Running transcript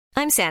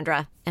I'm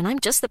Sandra, and I'm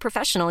just the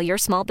professional your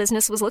small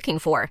business was looking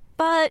for.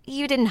 But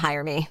you didn't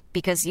hire me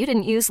because you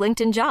didn't use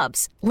LinkedIn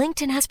Jobs.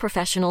 LinkedIn has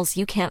professionals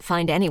you can't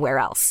find anywhere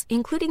else,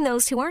 including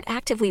those who aren't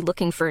actively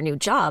looking for a new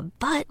job,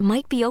 but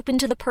might be open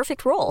to the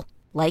perfect role,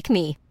 like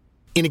me.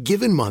 In a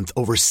given month,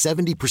 over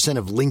 70%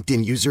 of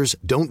LinkedIn users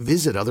don't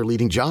visit other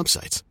leading job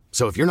sites.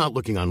 So if you're not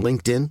looking on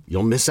LinkedIn,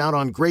 you'll miss out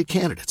on great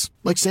candidates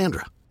like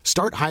Sandra.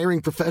 Start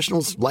hiring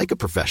professionals like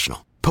a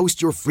professional.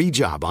 Post your free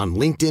job on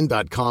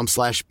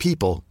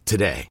linkedin.com/people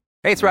today.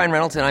 Hey, it's Ryan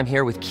Reynolds, and I'm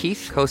here with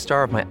Keith,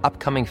 co-star of my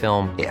upcoming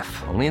film,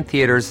 If, only in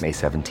theaters May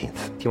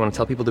 17th. Do you want to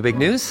tell people the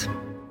big news?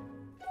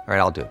 All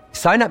right, I'll do it.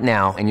 Sign up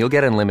now and you'll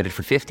get unlimited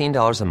for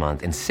 $15 a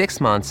month and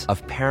 6 months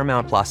of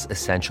Paramount Plus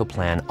Essential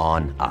Plan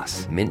on us.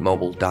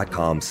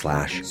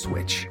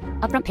 Mintmobile.com/switch.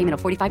 Upfront payment of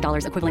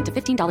 $45 equivalent to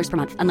 $15 per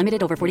month.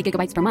 Unlimited over 40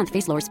 gigabytes per month.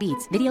 Face lower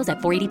speeds. Videos at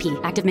 480p.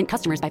 Active Mint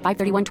customers by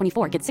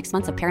 531.24 get 6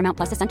 months of Paramount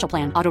Plus Essential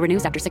Plan. Auto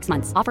renews after 6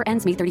 months. Offer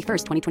ends May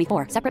 31st,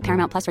 2024. Separate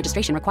Paramount Plus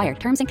registration required.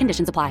 Terms and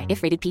conditions apply if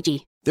rated PG.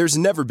 There's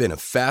never been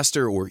a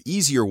faster or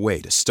easier way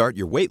to start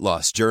your weight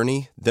loss journey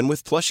than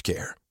with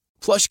PlushCare.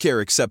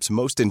 PlushCare accepts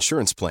most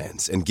insurance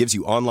plans and gives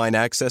you online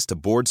access to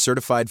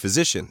board-certified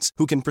physicians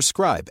who can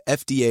prescribe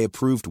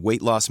FDA-approved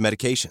weight loss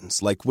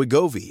medications like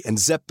Wegovy and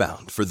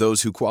Zepbound for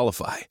those who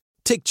qualify.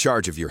 Take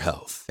charge of your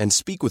health and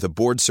speak with a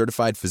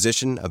board-certified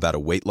physician about a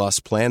weight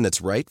loss plan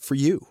that's right for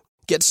you.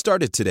 Get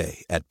started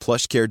today at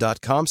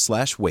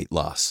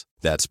plushcare.com/weightloss.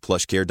 That's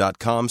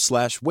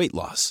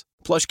plushcare.com/weightloss.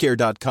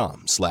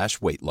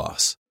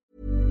 plushcare.com/weightloss.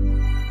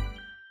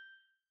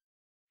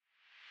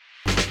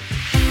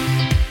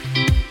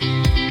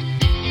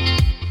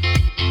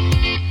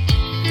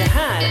 Det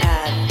här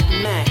är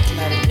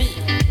Mäklarby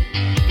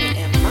med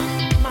Emma,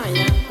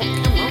 Maja och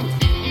Amanda.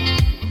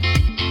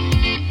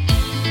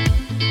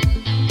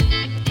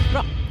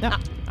 Bra. Ja.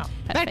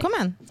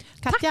 Välkommen,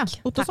 Katja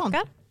Ottosson.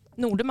 Tackar.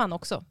 Nordeman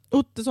också.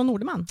 Ottosson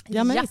Nordeman.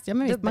 Ja, men visst.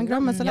 Man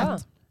glömmer så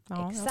lätt.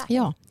 Ja, exakt.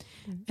 Ja.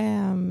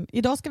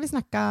 Idag ska vi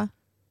snacka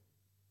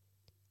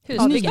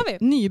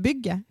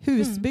nybygge,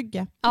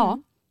 husbygge. Ja,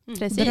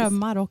 precis.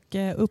 Drömmar och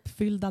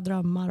uppfyllda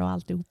drömmar och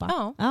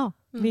alltihopa. Ja,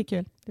 det är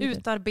kul.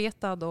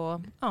 Utarbetad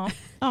och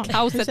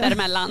kaoset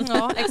däremellan.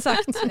 Ja,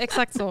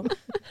 exakt så.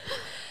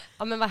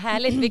 Ja, men vad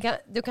härligt.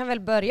 Du kan väl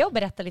börja och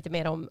berätta lite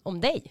mer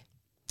om dig?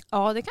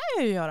 Ja, det kan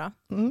jag ju göra.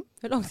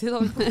 Hur lång tid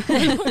har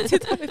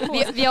vi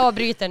på? Vi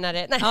avbryter när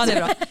det... Nej. Ja, det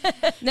är bra.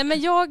 Nej,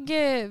 men jag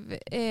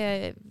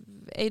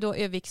är då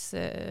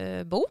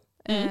Öviksbo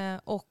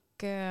och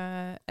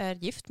är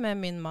gift med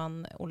min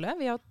man Olle.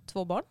 Vi har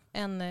 2 barn,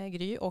 en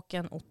Gry och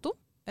en Otto.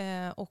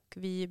 Och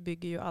vi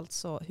bygger ju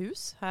alltså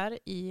hus här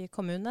i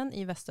kommunen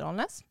i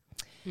Västeralnäs.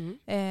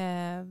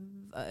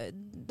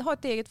 Har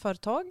ett eget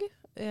företag,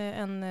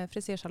 en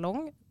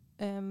frisersalong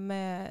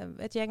med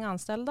ett gäng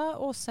anställda,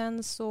 och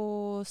sen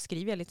så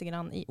skriver jag lite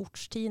grann i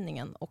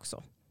ortstidningen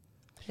också.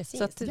 Precis.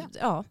 Så att,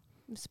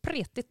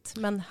 spretigt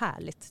men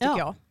härligt tycker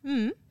jag.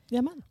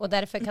 Och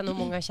därför kan nog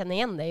många känna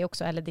igen dig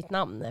också, eller ditt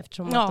namn,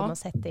 eftersom att de har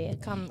sett det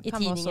i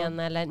tidningen.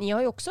 Eller, ni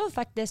har ju också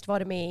faktiskt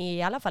varit med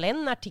i alla fall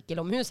en artikel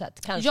om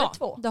huset, kanske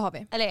 2. Det har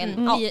vi. Eller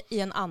i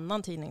en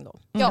annan tidning då.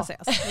 Ja,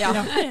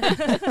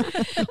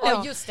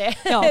 just det.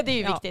 Det är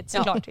ju viktigt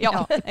såklart.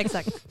 Ja.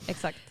 Exakt.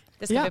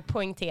 Det ska vi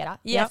poängtera.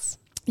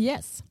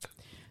 Yes.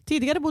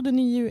 Tidigare bodde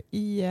ni ju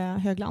i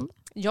Högland.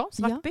 Ja,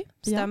 Svartby.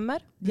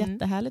 Stämmer.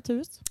 Jättehärligt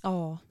hus.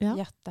 Ja,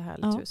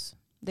 jättehärligt hus.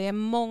 Det är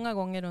många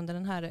gånger under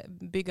den här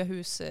bygga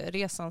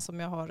husresan som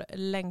jag har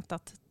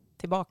längtat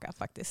tillbaka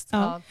faktiskt.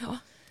 Ja.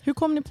 Hur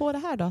kom ni på det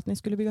här då, att ni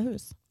skulle bygga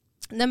hus?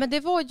 Nej, men det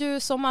var ju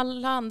som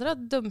alla andra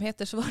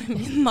dumheter, så var det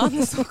min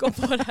man som kom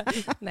på det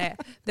här. Nej,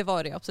 det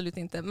var det absolut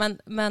inte.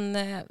 Men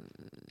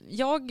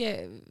jag...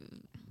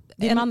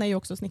 Din man är ju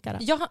också snickare.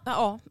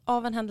 Ja,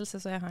 av en händelse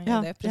så är han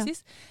ju det.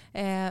 Precis.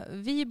 Ja.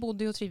 Vi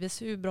bodde och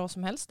trivdes hur bra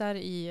som helst där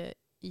i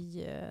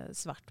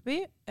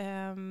Svartby.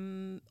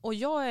 Och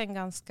jag är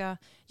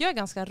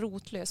ganska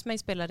rotlös. Mig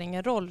spelar det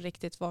ingen roll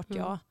riktigt vart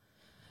jag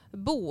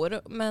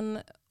bor. Men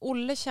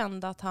Olle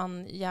kände att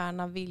han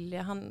gärna ville...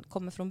 Han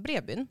kommer från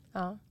Bredbyn.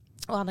 Ja.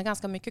 Och han har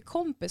ganska mycket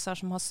kompisar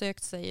som har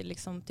sökt sig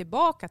liksom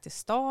tillbaka till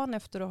stan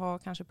efter att ha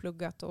kanske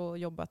pluggat och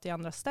jobbat i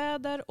andra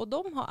städer. Och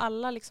de har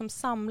alla liksom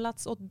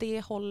samlats åt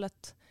det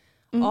hållet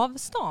av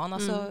stan.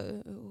 Alltså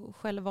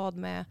självad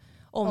med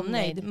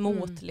omnejd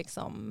mot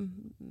liksom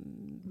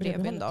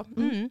Bredbyn då.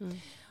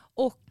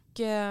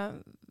 Och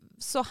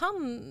så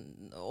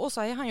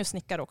så är han ju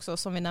snickare också,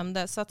 som vi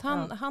nämnde. Så att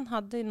han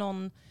hade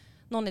någon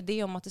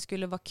idé om att det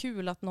skulle vara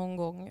kul att någon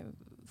gång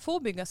få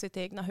bygga sitt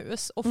egna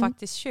hus och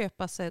faktiskt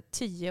köpa sig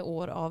 10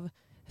 år av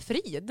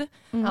frid.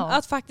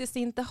 Att faktiskt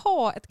inte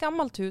ha ett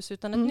gammalt hus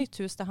utan ett nytt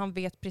hus där han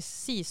vet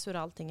precis hur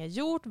allting är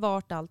gjort,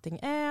 vart allting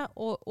är,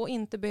 och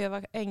inte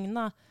behöva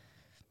ägna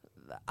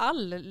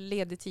all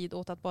ledig tid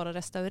åt att bara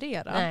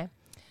restaurera.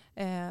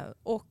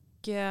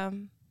 Och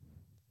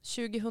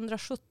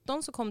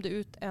 2017 så kom det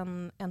ut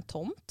en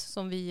tomt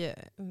som vi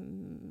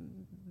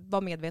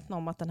var medvetna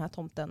om att den här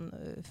tomten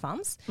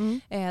fanns.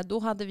 Då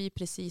hade vi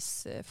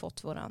precis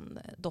fått våran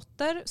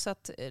dotter, så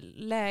att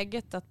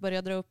läget att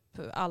börja dra upp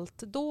allt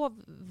då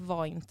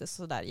var inte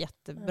så där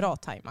jättebra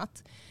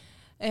tajmat.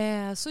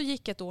 Så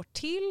gick ett år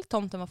till,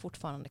 tomten var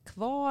fortfarande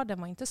kvar,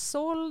 den var inte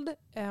såld,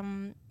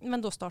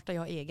 men då startade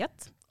jag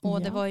eget.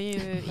 Och det var ju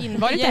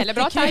jättekul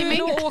att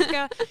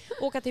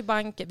åka till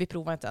banken. Vi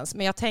provade inte ens.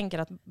 Men jag tänker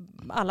att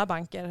alla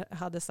banker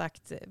hade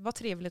sagt vad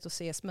trevligt att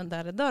ses, men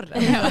där är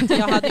dörren.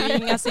 Jag hade ju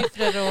inga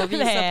siffror att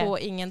visa på,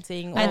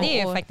 ingenting. Men det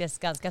är ju faktiskt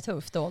ganska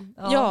tufft då.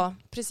 Ja,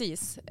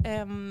 precis.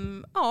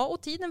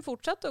 Och tiden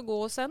fortsatte att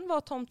gå. Och sen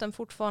var tomten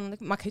fortfarande...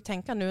 Man kan ju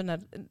tänka nu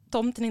när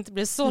tomten inte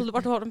blev såld.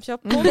 Vart har de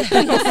köpt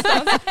tomten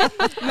någonstans?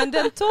 Men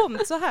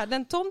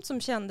den tomt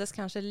som kändes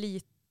kanske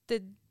lite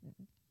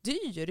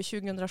dyr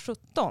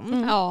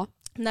 2017.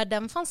 När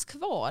den fanns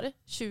kvar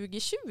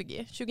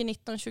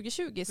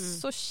 2019-2020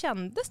 så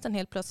kändes den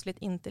helt plötsligt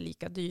inte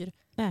lika dyr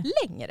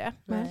längre.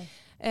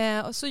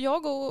 Så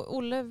jag och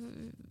Olle,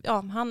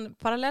 han,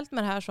 parallellt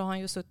med det här så har han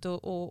ju suttit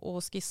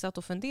och skissat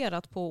och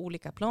funderat på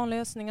olika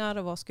planlösningar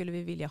och vad skulle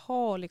vi vilja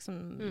ha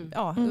liksom,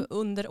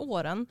 under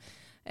åren.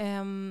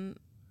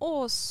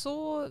 Och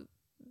så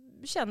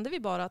kände vi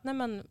bara att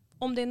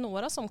om det är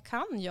några som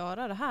kan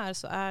göra det här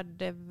så är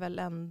det väl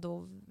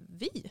ändå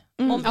vi.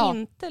 Om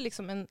inte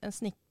liksom en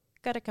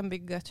snickare kan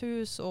bygga ett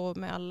hus och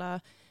med alla...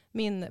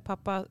 Min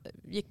pappa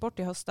gick bort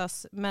i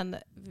höstas, men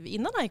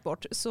innan han gick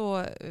bort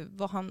så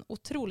var han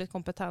otroligt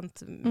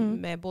kompetent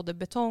med både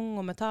betong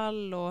och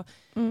metall och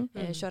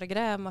köra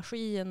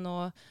grävmaskin.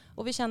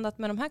 Och vi kände att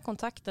med de här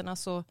kontakterna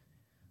så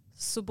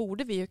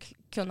borde vi ju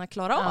kunna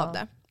klara av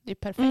det. Det är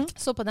perfekt.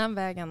 Så på den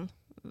vägen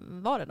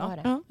var det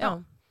då.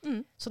 Ja.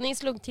 Så ni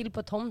slog till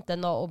på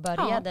tomten och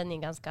började ni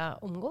ganska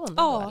omgående?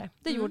 Ja, då, eller?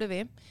 Det gjorde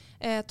vi.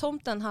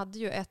 Tomten hade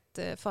ju ett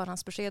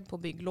förhandsbesked på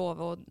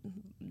bygglov och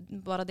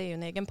bara det är ju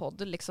en egen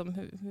podd liksom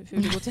hur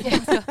det går till.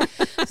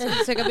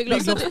 Söka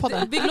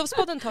bygglovspodden.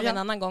 Bygglovspodden tar vi en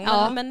annan gång.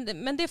 Ja.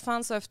 Men det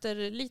fanns, och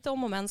efter lite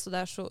om och men så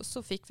där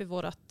så fick vi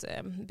vårat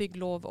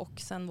bygglov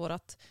och sen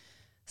vårat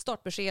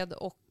startbesked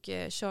och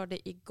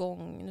körde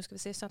igång, nu ska vi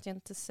se så att jag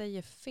inte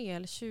säger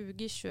fel,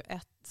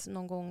 2021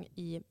 någon gång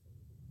i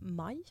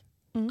maj.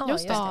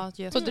 Just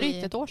det. Så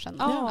drygt ett år sedan.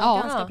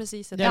 Ganska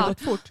precis. Det har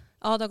gått fort.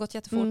 Ja, det har gått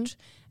jättefort.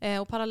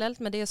 Och parallellt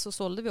med det så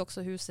sålde vi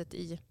också huset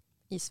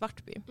i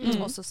Svartby.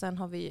 Och så sen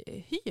har vi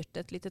hyrt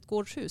ett litet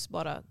gårdshus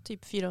bara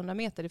typ 400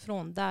 meter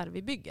ifrån där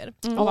vi bygger.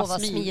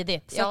 Vad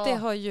smidigt. Så att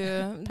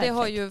det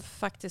har ju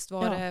faktiskt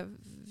varit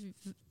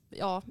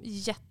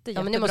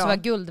jättebra. Men det måste vara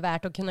guld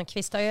värt att kunna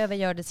kvista över,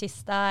 göra det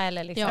sista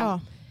eller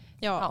liksom.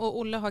 Ja, och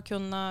Olle har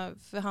kunnat,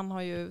 för han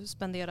har ju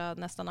spenderat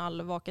nästan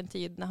all vaken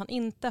tid. När han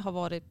inte har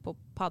varit på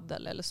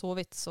paddel eller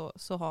sovit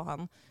så har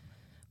han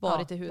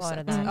varit i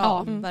huset.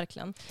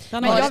 Verkligen.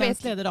 Men jag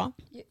vet det då.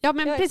 Ja,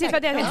 men precis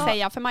vad jag ville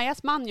säga. För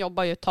Majas man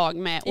jobbar ju ett tag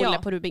med Olle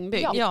på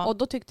Rubingbygg. Ja. Och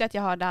då tyckte jag att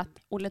jag hörde att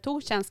Olle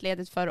tog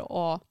tjänstledigt för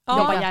att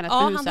jobba järnet på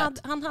huset.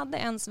 Han hade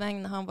en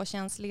sväng när han var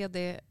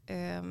tjänstledig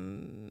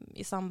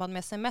i samband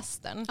med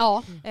semestern.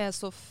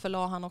 Så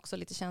förlade han också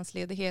lite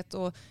tjänstledighet.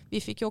 Och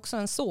vi fick ju också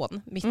en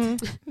son mitt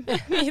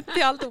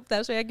i alltihop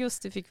där. Så i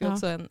augusti fick vi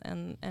också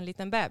en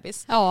liten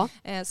bebis.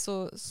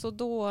 Så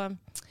då...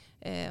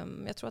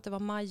 jag tror att det var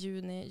maj,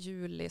 juni,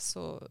 juli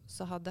så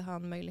hade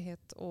han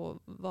möjlighet att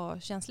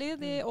vara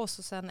tjänstledig och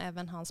så sen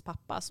även hans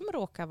pappa som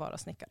råkar vara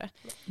snickare.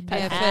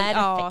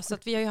 Så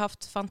att vi har ju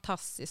haft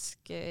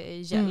fantastisk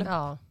hjälp.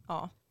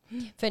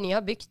 För ni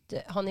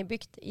har ni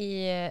byggt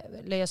i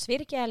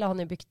lösvirke eller har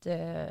ni byggt...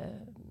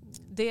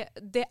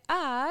 Det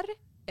är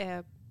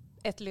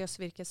ett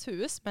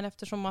lösvirkeshus, men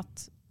eftersom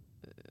att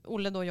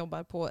Olle då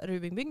jobbar på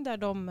Rubingbygg där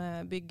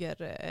de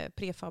bygger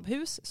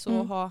prefabhus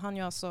så har han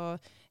ju alltså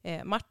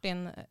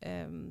Martin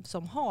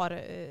som har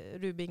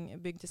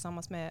Rubingbygg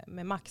tillsammans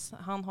med Max.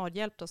 Han har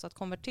hjälpt oss att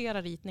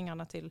konvertera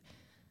ritningarna till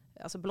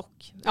alltså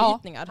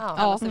blockritningar.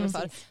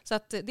 Så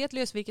att det är ett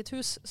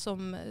lösvirkeshus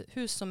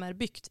som är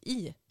byggt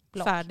i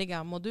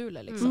färdiga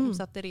moduler liksom.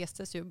 Så att det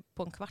restes ju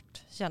på en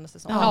kvart kändes det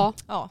som.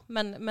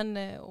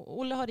 Men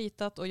Olle har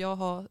ritat och jag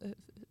har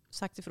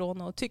sagt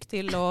ifrån och tyckt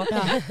till och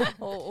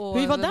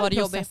hur var den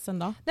processen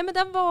då? Nej, men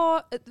den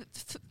var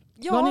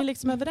var ni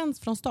liksom överens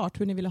från start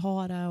hur ni ville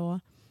ha det och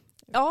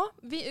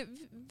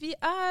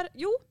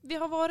vi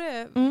har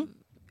varit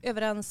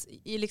överens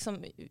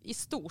i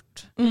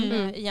stort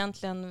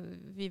egentligen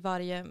vid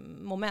varje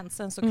moment.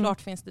 Sen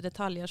såklart finns det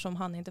detaljer som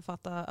han inte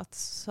fattar att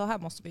så här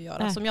måste vi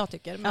göra som jag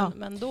tycker.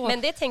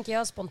 Men det tänker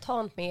jag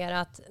spontant mer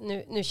att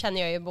nu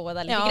känner jag ju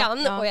båda lite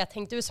grann och jag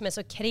tänkte du som är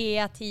så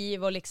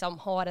kreativ och liksom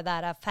har det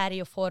där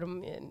färg och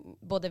form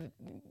både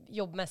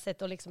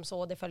jobbmässigt och liksom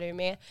så, det följer ju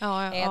med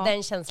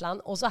den känslan.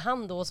 Och så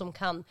han då som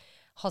kan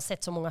ha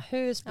sett så många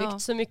hus,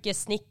 byggt så mycket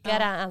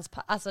snickare,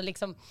 alltså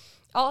liksom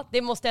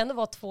det måste ändå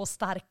vara två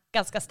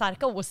ganska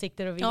starka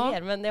åsikter och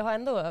viljor, men det har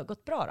ändå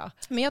gått bra då.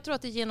 Men jag tror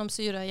att det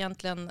genomsyrar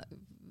egentligen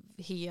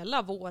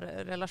hela vår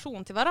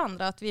relation till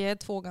varandra. Att vi är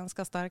 2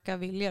 ganska starka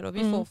viljor och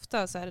vi får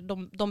ofta så här,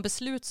 de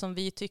beslut som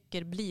vi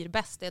tycker blir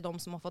bäst är de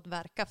som har fått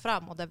verka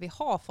fram och där vi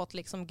har fått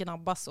liksom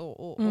gnabbas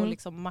och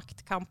liksom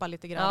maktkampa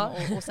lite grann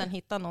och sen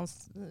hitta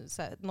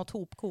något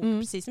hopkok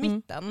precis i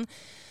mitten.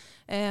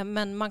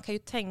 Men man kan ju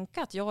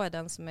tänka att jag är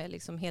den som är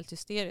liksom helt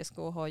hysterisk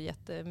och har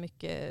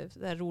jättemycket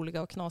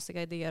roliga och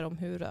knasiga idéer om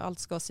hur allt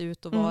ska se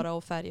ut och vara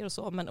och färger och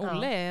så. Men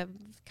Olle är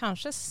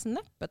kanske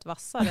snäppet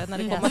vassare när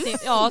det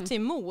kommer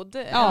till mod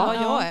än vad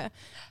jag är.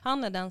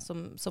 Han är den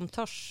som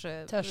törs.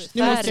 Nu måste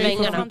jag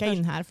flika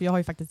in här, för jag har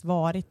ju faktiskt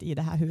varit i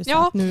det här huset.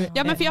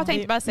 Men för jag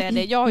tänkte bara säga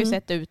det. Jag har ju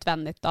sett det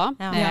utvändigt då.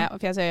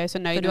 För jag är så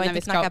nöjd för du har när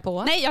vi ska...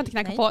 på? Nej, jag har inte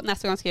knackat på.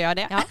 Nästa gång ska jag göra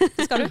det. Ja,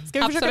 det ska du.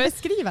 Ska vi försöka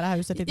beskriva det här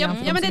huset lite grann?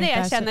 Ja, men det är det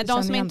jag känner.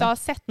 De som inte har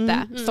sett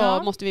det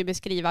så måste vi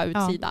beskriva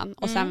utsidan.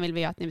 Och sen vill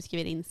vi att ni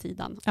beskriver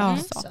insidan.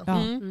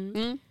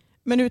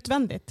 Men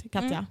utvändigt,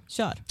 Katja,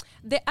 kör.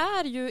 Det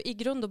är ju i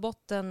grund och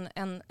botten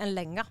en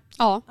länga.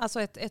 Ja.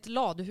 Alltså ett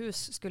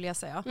ladhus skulle jag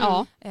säga.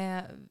 Ja.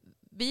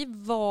 Vi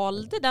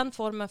valde den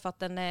formen för att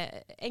den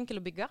är enkel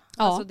att bygga.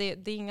 Ja. Alltså det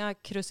är inga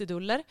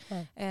krusiduller.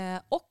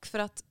 Och för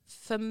att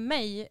för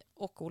mig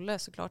och Olle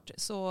såklart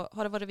så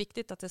har det varit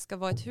viktigt att det ska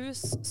vara ett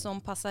hus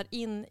som passar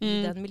in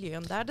i den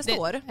miljön där det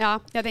står. Ja,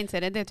 jag tänkte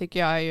säga det. Det tycker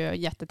jag är ju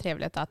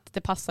jättetrevligt att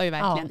det passar ju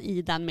verkligen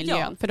i den miljön.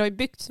 Ja. För det har ju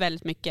byggts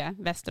väldigt mycket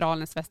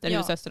Västeralens,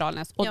 Västerhus,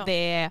 Österalens och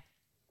det är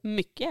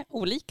mycket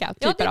olika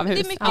typer av hus.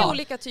 Det är mycket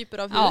olika typer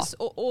av hus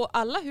och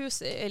alla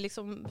hus är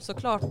liksom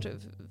såklart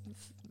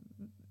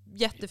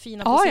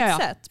jättefina på sitt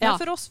sätt. Men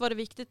för oss var det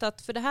viktigt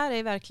att, för det här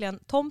är verkligen,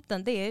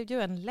 tomten det är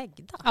ju en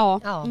läggda.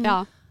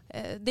 Ja.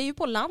 Det är ju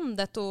på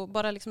landet och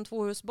bara liksom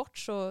 2 hus bort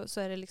så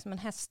är det liksom en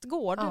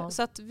hästgård.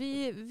 Så att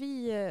vi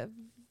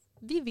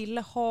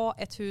ville ha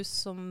ett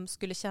hus som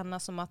skulle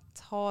kännas som att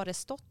har det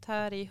stått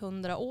här i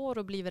 100 år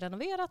och blivit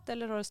renoverat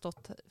eller har det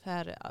stått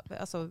här,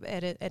 alltså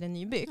är det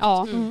nybyggt.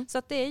 Så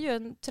att det är ju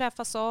en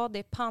träfasad, det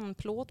är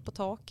pannplåt på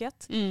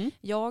taket.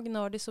 Jag,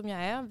 nördig som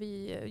jag är,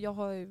 vi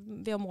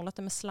har målat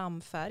det med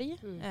slamfärg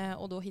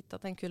och då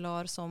hittat en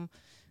kulör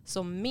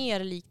som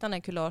mer liknar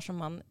en kulör som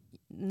man,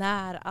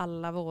 när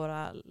alla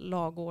våra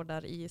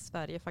lagårdar i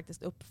Sverige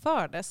faktiskt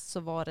uppfördes, så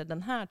var det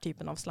den här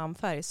typen av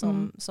slamfärg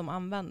som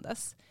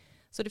användes.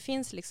 Så det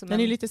finns liksom den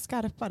är lite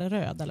skarpare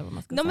röd eller vad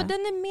man ska säga. Men den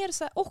är mer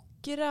så här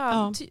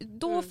ockra.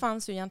 Då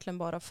fanns ju egentligen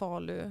bara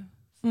faluröd.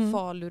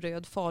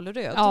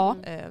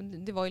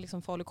 Det var ju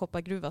liksom Falu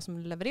koppargruva som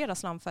levererade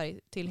slamfärg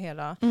till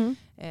hela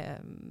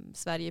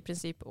Sverige i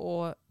princip.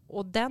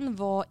 Och den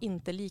var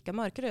inte lika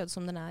mörkröd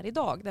som den är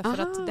idag.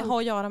 Därför att det har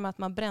att göra med att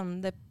man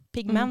brände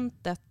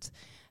pigmentet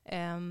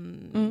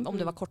om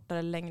det var kortare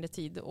eller längre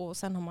tid. Och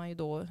sen har man ju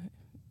då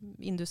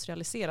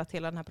industrialiserat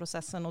hela den här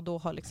processen och då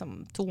har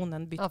liksom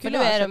tonen bytt kulör. För nu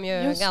är de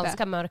ju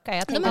ganska mörka.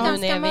 Jag tänker nu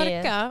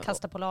när vi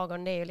kastar på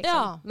lagorn, det är ju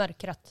liksom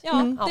mörkrött.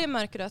 Det är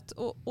mörkrött.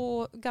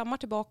 Och gammal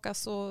tillbaka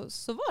så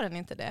var den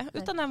inte det.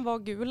 Utan den var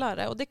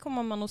gulare. Och det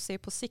kommer man nog se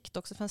på sikt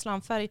också. För en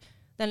slamfärg,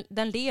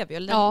 den lever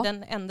ju.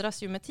 Den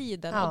ändras ju med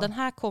tiden. Och den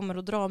här kommer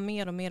att dra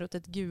mer och mer åt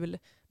ett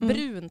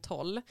gulbrunt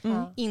håll.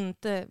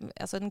 Inte,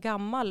 alltså en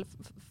gammal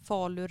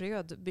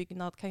faluröd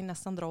byggnad kan ju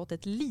nästan dra åt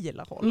ett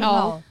lila håll.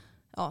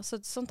 Ja, så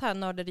sånt här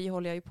nörderi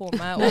håller jag ju på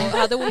med. Och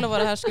hade Olle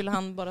varit här skulle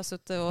han bara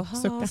suttit och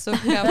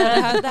sucka.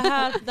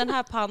 Den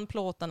här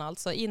pannplåten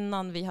alltså,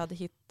 innan vi hade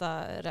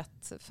hittat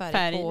rätt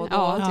färg på.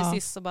 Då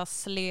till sist så bara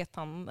slet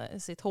han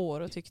sitt hår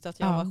och tyckte att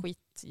jag var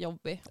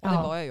skitjobbig. Och det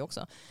var jag ju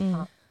också.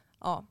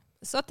 Ja.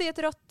 Så att det är ett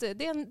rött,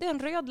 det är en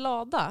röd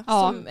lada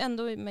som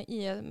ändå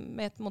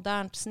med ett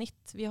modernt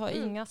snitt. Vi har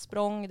inga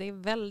språng, det är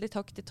väldigt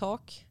högt i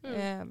tak.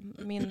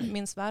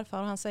 Min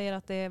svärfar, han säger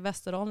att det är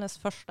Västeralens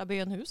första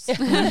bönhus. Så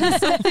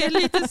det är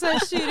lite så här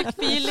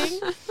kyrkfeeling.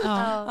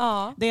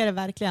 Det är det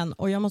verkligen.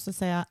 Och jag måste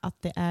säga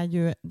att det är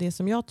ju det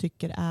som jag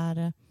tycker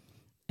är...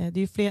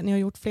 Det är ju ni har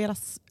gjort flera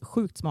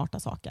sjukt smarta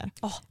saker.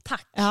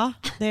 Tack. Ja,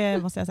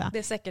 det måste jag säga. Det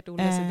är säkert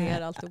Olles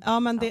idéer alltid. Ja,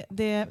 men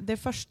det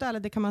första, eller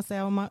det kan man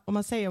säga, om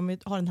vi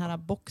har den här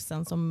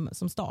boxen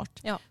som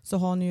start, så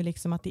har ni ju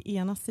liksom att i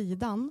ena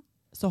sidan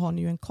så har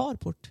ni ju en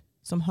carport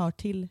som hör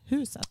till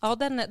huset. Ja,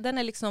 den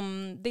är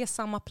liksom, det är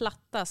samma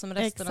platta som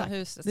resten av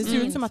huset. Det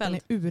ser ut som att den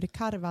är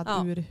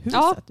urkarvad ur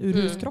huset, ur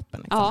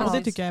huskroppen. Liksom. Och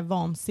det tycker jag är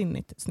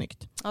vansinnigt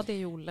snyggt. Ja, det är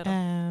ju Olle då.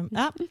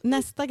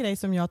 Nästa grej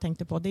som jag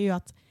tänkte på, det är ju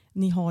att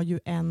ni har ju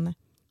en,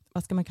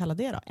 vad ska man kalla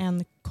det då?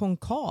 En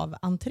konkav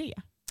entré.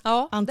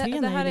 Ja,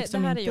 entrén är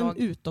liksom inte en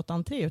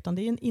utåt-entré utan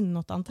det är en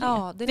inåt-entré.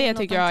 Ja, det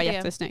tycker jag är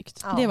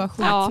jättesnyggt. Det var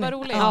sjukt. Vad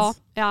roligt.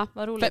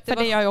 Vad roligt. För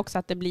det gör ju också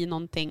att det blir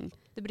någonting.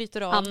 Det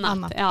bryter av.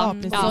 Annat.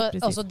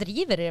 Precis. Och så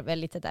driver det väl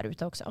lite där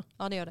ute också.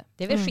 Ja, det gör det.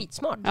 Det är väl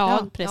skitsmart.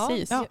 Ja,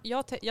 precis.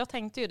 Jag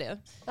tänkte ju det.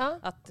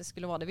 Att det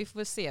skulle vara det. Vi får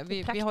väl se.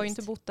 Vi har ju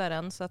inte bott där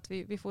än så att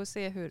vi får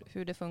se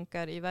hur det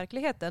funkar i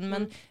verkligheten.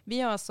 Men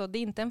vi har alltså, det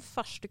är inte en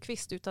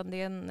farstukvist utan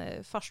det är en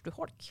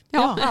farstuholk.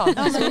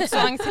 Så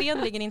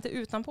entrén ligger inte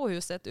utanpå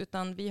huset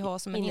utan vi har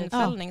som en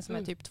infällning som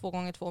är typ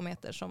 2x2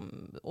 meter.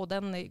 Och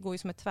den går ju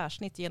som ett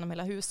tvärsnitt genom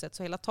hela huset.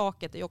 Så hela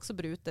taket är också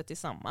brutet i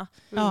samma.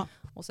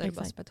 Och så är det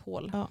bara som ett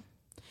hål.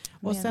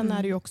 Och sen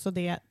är det ju också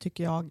det,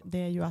 tycker jag, det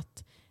är ju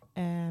att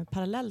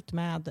parallellt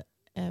med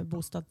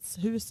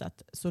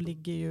bostadshuset så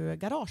ligger ju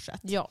garaget.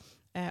 Ja.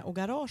 Och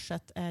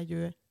garaget är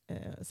ju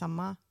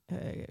samma,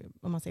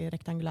 om man säger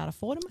rektangulära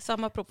form.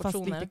 Samma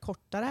proportioner. Fast lite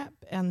kortare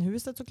än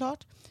huset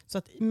såklart. Så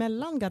att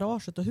mellan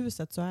garaget och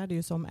huset så är det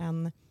ju som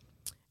en,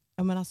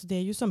 alltså det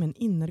är ju som en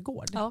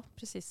innergård. Ja,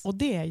 precis. Och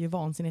det är ju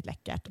vansinnigt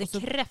läckert. Det är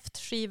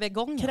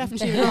kräftskivegången.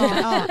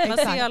 Man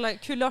ser alla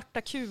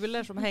kulörta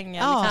kulor som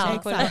hänger. Ja,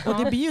 exakt. Och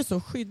det blir ju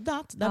så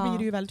skyddat. Där blir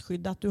det ju väldigt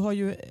skyddat. Du har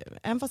ju,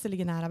 även fast det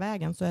ligger nära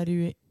vägen så är det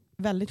ju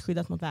väldigt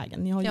skyddat mot vägen.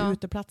 Ni har ju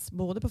uteplats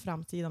både på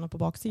framsidan och på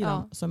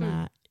baksidan som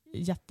är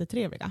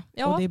jättetrevliga.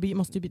 Och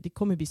det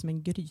kommer bli som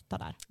en gryta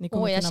där. Ni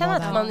kommer jag känner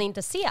att man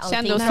inte ser allting.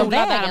 Kände du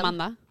sola där,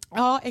 Amanda?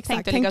 Ja,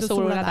 exakt. Tänk att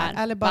sola där.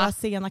 Eller bara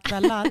sena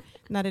kvällar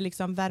när det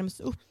liksom värms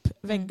upp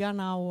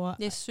väggarna. Och,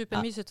 det är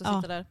supermysigt att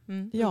sitta där.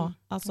 Ja,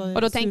 alltså,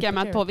 och då tänker jag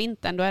mig att på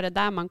vintern då är det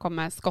där man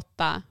kommer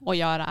skotta och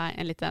göra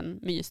en liten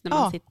mys när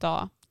man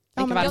sitter och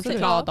dricker varm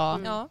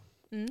choklad.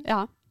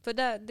 Ja.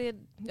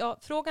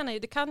 För frågan är ju,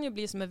 det kan ju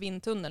bli som en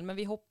vindtunnel, men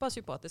vi hoppas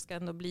ju på att det ska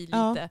ändå bli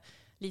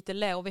lite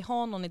lä. Och vi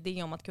har någon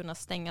idé om att kunna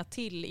stänga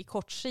till i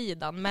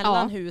kortsidan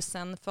mellan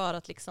husen för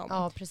att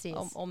liksom,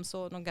 om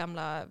så de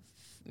gamla,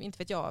 inte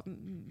vet jag,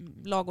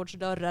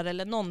 lagårdsdörrar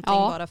eller någonting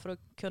bara för att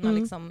kunna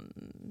liksom,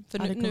 för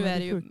nu är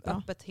det ju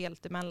öppet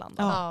helt emellan.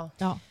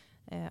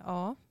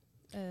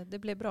 Det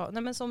blev bra.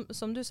 Nej, men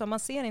som du sa, man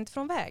ser inte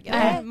från vägen.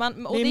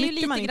 Och det är ju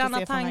lite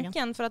grann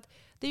tanken, för att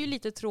det är ju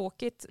lite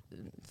tråkigt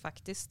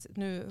faktiskt.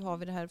 Nu har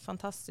vi det här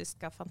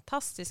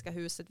fantastiska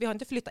huset. Vi har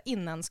inte flyttat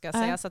in än, ska jag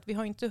säga, så att vi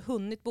har inte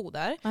hunnit bo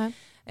där.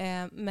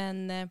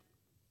 Men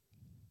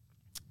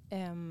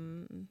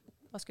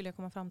vad skulle jag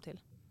komma fram till?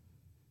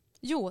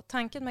 Jo,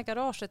 tanken med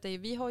garaget är ju,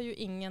 vi har ju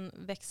ingen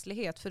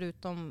växtlighet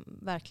förutom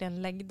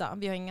verkligen läggda.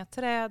 Vi har inga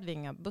träd, vi har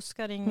inga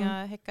buskar,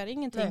 inga häckar,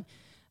 ingenting.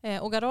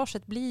 Och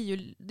garaget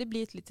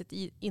blir ett litet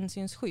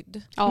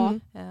insynsskydd.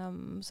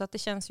 Så att det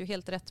känns ju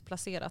helt rätt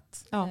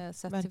placerat.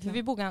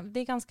 För det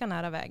är ganska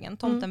nära vägen.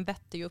 Tomten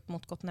vetter ju upp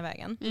mot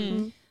Gottnevägen.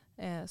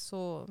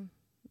 Så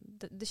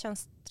det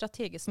känns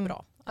strategiskt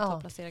bra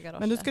att placera garaget.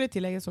 Men nu ska det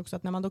tilläggas också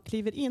att när man då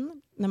kliver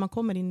in, när man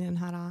kommer in i den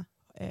här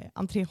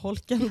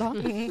entréholken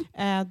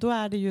då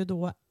är det ju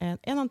då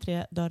en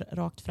entrédörr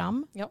rakt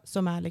fram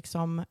som är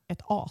liksom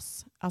ett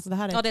as. Alltså det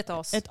här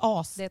är ett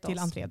as till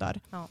entrédörr.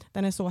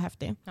 Den är så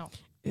häftig.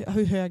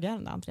 Hur hög är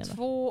den där entrén?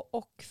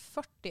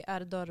 2,40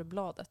 är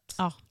dörrbladet.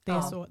 Ja,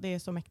 det är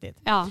så mäktigt.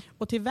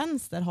 Och till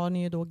vänster har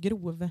ni ju då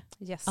grov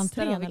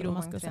entrén, eller vad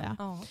man ska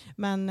säga.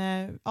 Men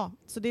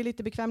så det är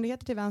lite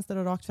bekvämligheter till vänster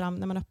och rakt fram.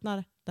 När man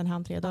öppnar den här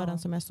entrédörren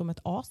som är som ett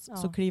as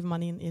så kliver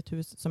man in i ett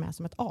hus som är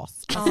som ett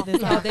as. Alltså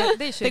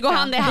det går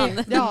hand i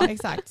hand. Ja,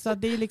 exakt. Så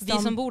det är liksom...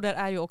 Vi som bor där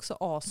är ju också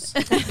as.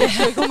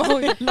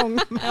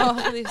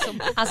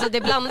 Alltså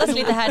det blandas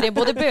lite här. Det är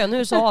både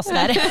bönhus och as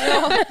där.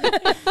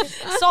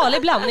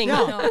 Salig blandning.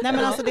 Nej,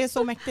 men alltså det är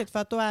så mäktigt, för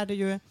att då är det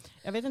ju,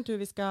 jag vet inte hur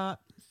vi ska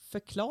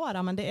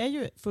förklara, men det är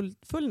ju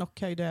full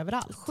nockhöjd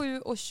överallt.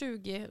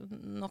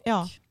 7,20 nock.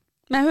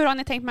 Men hur har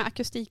ni tänkt med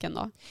akustiken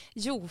då?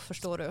 Jo,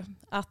 förstår du.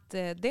 Att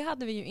det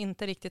hade vi ju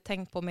inte riktigt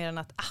tänkt på, mer än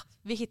att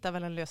vi hittar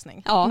väl en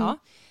lösning.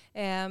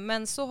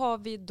 Men så har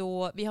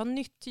vi har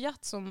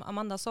nyttjat, som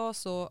Amanda sa,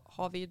 så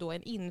har vi då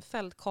en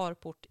infälld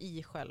carport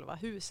i själva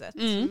huset.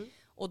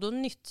 Och då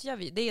nyttjar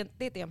vi, det är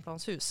ett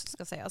enplanshus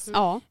ska sägas.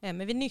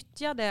 Men vi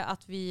nyttjade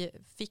att vi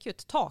fick ju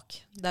ett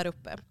tak där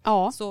uppe.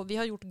 Så vi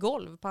har gjort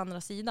golv på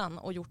andra sidan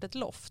och gjort ett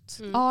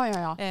loft.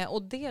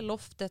 Och det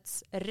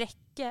loftets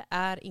räcke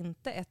är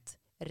inte ett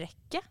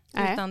räcke,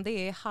 utan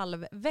det är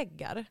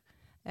halvväggar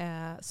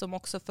som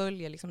också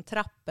följer liksom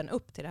trappen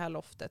upp till det här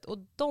loftet. Och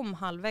de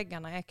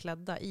halvväggarna är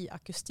klädda i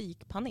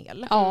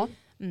akustikpanel.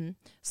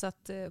 Så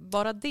att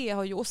bara det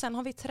har ju, och sen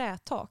har vi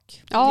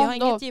trätak. Vi har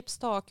inget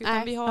gipstak,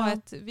 utan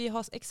vi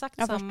har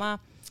exakt samma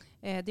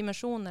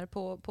dimensioner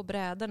på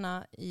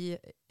bräderna i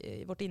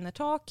vårt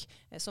innertak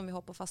som vi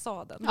har på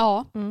fasaden.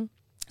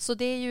 Så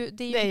det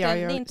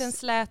är inte en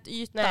slät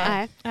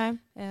yta.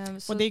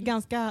 Och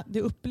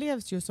det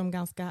upplevs ju som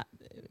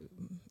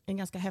en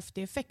ganska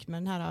häftig effekt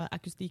med den här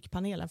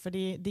akustikpanelen. För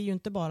det är ju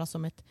inte bara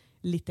som ett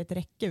litet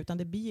räcke, utan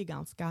det blir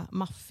ganska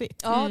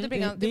maffigt. Det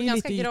blir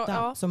ganska lite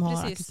yta som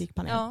har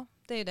akustikpanel. Ja,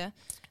 det är det.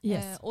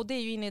 Och det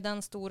är ju inne i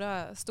den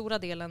stora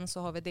delen,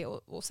 så har vi det.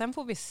 Och sen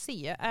får vi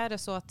se, är det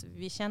så att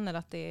vi känner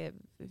att det är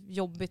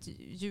jobbigt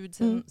ljud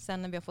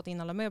sen när vi har fått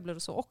in alla möbler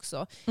och så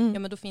också,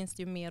 men då finns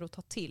det ju mer att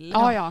ta till.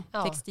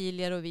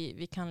 Textilier, och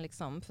vi kan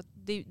liksom, för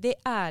det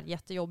är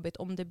jättejobbigt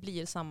om det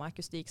blir samma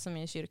akustik som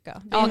i en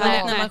kyrka. Det är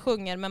när man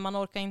sjunger, men man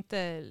orkar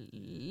inte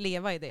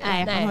leva i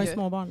det. Man har ju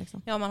småbarn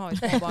liksom. Ja, man har ju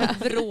småbarn.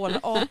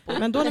 Vrålapor.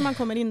 Men då när man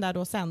kommer in där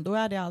då sen, då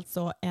är det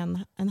alltså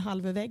en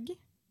halv vägg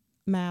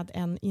med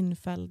en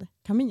infälld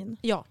kamin.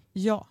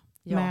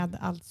 Med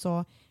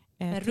alltså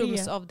En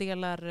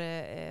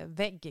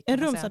rumsavdelarvägg. En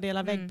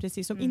rumsavdelarvägg,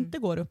 precis, som inte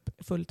går upp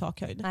full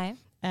takhöjd. Nej.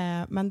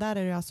 Men där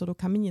är det alltså då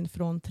kamin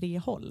från 3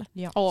 håll.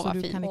 Ja. Så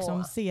du kan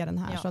liksom se den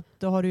här. Så att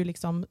då har du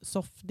liksom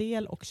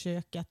soffdel och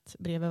köket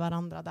bredvid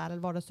varandra där.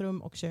 Eller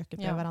vardagsrum och köket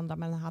bredvid varandra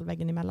med den här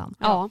halvväggen emellan.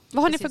 Ja.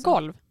 Vad har ni för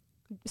golv?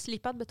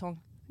 Slipad betong.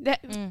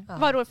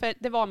 Vad roligt, för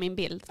det var min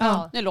bild.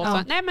 Nu låter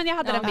det. Nej, men jag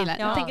hade den bilden.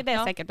 Jag tänker det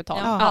är säkert betong.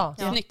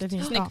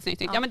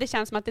 Snyggt. Ja, men det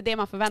känns som att det är det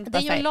man förväntar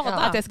sig.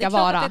 Att det ska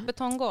vara. Det är ett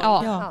betonggolv.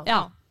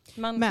 Ja.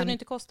 Man kunde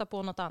inte kosta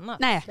på något annat.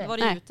 Nej. Var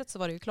det utet så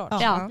var det ju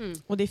klart. Ja.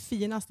 Och det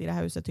finaste i det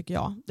här huset tycker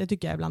jag. Det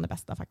tycker jag är bland det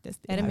bästa faktiskt.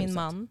 Är det min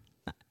man?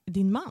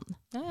 Din man?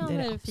 Ja, det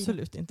är det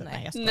absolut inte.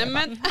 Nej, jag skojar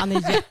bara. Han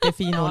är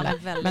jättefin, Olle.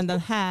 Men den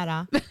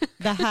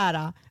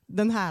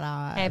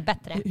här är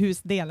bättre.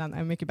 Husdelen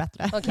är mycket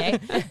bättre. Okay.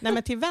 Nej,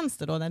 men till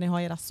vänster då, där ni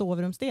har era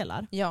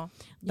sovrumsdelar.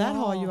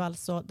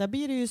 Där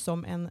blir det ju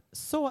som en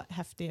så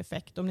häftig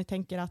effekt. Om ni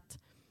tänker att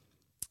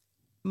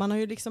man har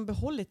ju liksom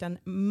behållit en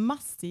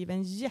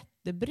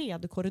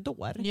jättebred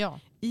korridor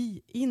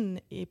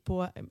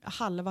på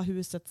halva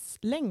husets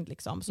längd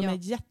liksom, som är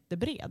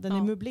jättebred. Den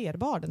är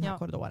möblerbar, den här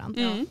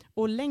korridoren.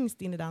 Och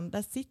längst in i den,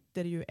 där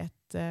sitter ju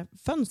ett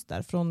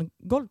fönster från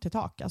golv till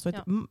tak. Alltså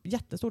ett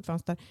jättestort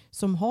fönster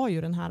som har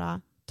ju den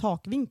här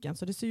takvinkeln,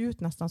 så det ser ut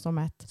nästan som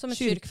ett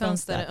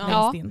kyrkfönster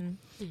längst in.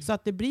 Så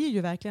att det blir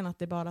ju verkligen att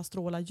det bara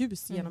strålar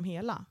ljus genom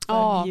hela.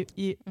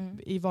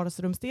 I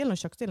vardagsrumsdelen och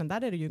köksdelen,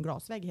 där är det ju en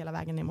glasvägg hela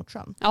vägen ner mot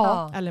sjön.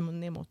 Eller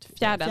ner mot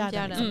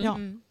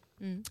fjärden.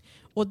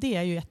 Och det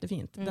är ju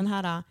jättefint. Den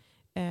här,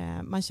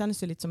 man känner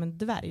sig lite som en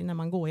dvärg när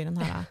man går i den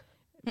här.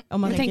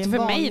 Om man tänker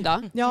för mig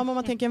då? Ja, om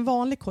man tänker en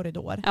vanlig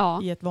korridor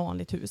i ett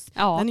vanligt hus.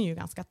 Den är ju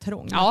ganska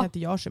trång. Man kan inte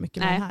göra så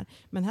mycket med den här.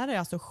 Men här är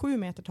alltså 7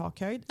 meter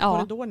takhöjd.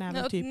 Korridoren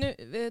är typ...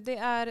 det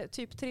är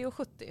typ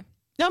 3,70.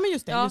 Ja, men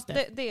just det.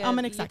 Det är ja,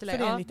 men exakt. lite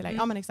för det är lite längre.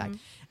 Ja, men exakt.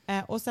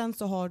 Och sen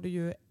så har du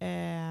ju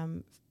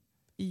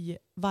i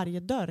varje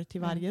dörr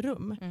till varje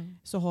rum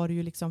så har du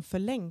ju liksom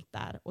förlängt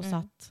där och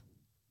satt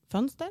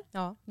fönster.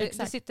 Ja,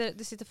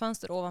 det sitter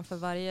fönster ovanför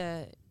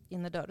varje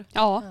innerdörr.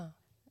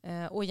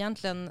 Och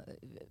egentligen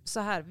så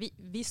här,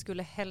 vi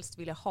skulle helst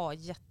vilja ha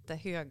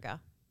jättehöga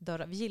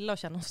dörrar. Vi gillar att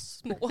känna oss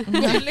små. Jag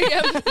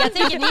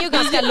tänker ni är ju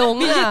ganska långa.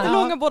 Vi är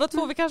jättelånga båda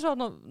två. Vi kanske har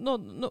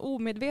något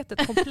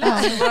omedvetet komplex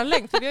med vår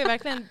längd. För vi har ju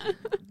verkligen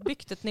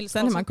byggt ett Nils.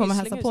 Sen när man kommer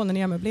hälsa på när ni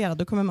är möblerade,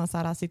 då kommer man så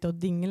här sitta och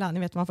dingla. Ni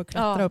vet, man får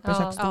klättra upp i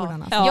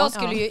köksstolarna.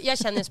 Jag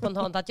känner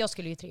spontant att jag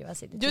skulle ju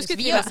trivas i det.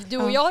 Du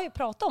och jag har ju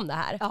pratat om det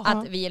här.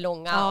 Att vi är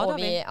långa och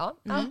vi...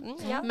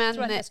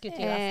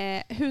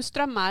 Men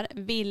husdrömmar,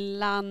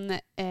 villan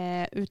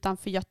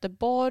utanför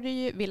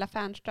Göteborg, Villa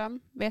Färnström,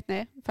 vet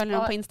ni? Följer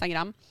dem på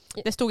Instagram.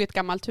 Det stod ett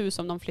gammalt hus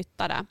som de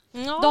flyttade.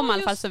 De i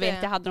alla fall så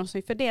vet jag hade de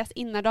så, för deras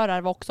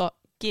innerdörrar var också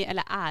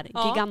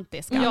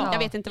gigantiska. Jag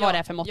vet inte vad det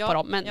är för mått på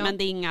dem, men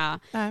det är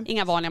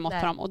inga vanliga mått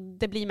på dem, och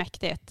det blir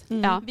mäktigt.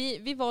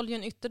 Vi valde ju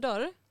en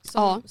ytterdörr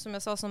som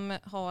jag sa som är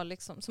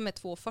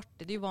 2,40.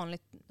 Det är ju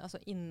vanligt, alltså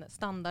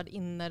standard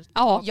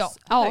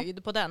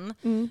innertakshöjd på den.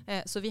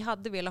 Så vi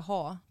hade velat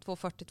ha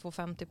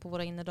 2,40-2,50 på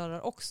våra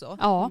innerdörrar också.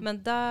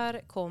 Men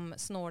där kom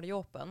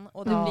snåljåpen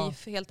och det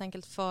blir helt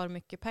enkelt för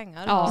mycket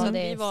pengar. Så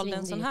vi valde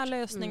en sån här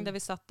lösning där vi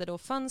satte då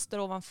fönster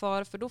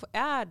ovanför, för då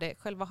är det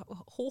själva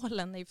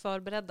hålen är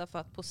förberedda för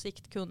att på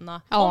sikt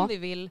kunna, om vi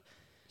vill,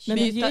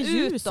 byta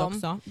ut dem.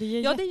 Också. Det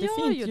ger det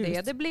gör ju ljus.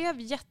 det. Det blev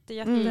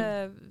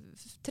jätte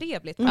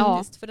trevligt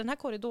faktiskt. För den här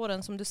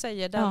korridoren som du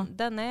säger,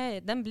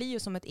 den blir ju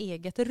som ett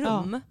eget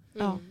rum.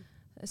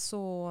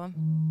 Så...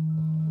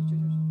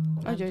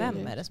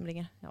 Vem är det som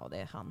ringer? Ja, det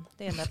är han.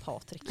 Det är den där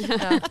Patrik.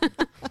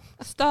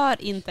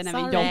 Stör inte när vi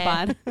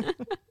jobbar.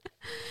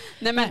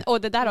 Nej, men,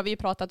 och det där har vi ju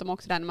pratat om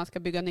också, där när man ska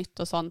bygga nytt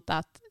och sånt,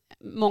 att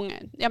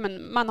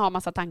man har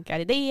massa tankar,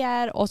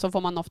 idéer, och så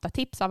får man ofta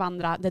tips av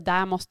andra. Det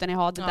där måste ni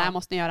ha, det där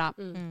måste ni göra.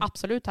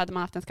 Absolut, hade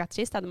man haft en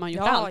skattkista hade man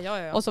gjort allt.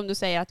 Och som du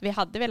säger, att vi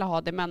hade velat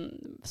ha det,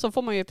 men så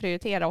får man ju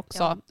prioritera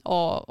också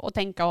och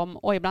tänka om,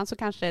 och ibland så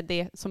kanske det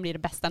är det som blir det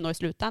bästa ändå i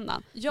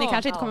slutändan. Ni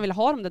kanske inte kommer vilja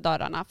ha de där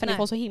dörrarna, för ni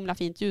får så himla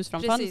fint ljus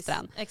från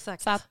fönstren.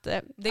 Exakt. Så att,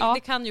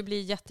 det kan ju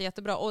bli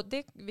jättebra, och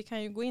vi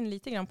kan ju gå in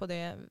lite grann på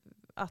det,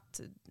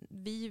 att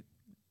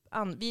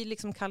vi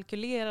liksom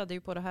kalkylerade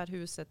ju på det här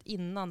huset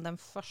innan den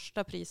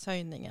första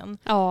prishöjningen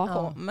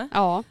kom.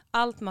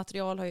 Allt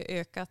material har ju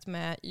ökat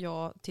med,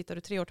 tittar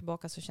du 3 år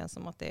tillbaka så känns det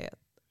som att det är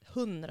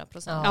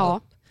 100%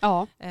 upp.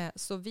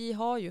 Så vi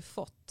har ju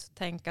fått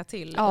tänka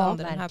till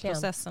under den här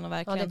processen och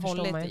verkligen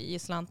hållit i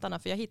slantarna.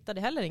 För jag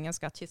hittade heller ingen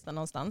skattkista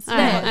någonstans.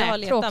 Jag har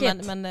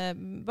letat,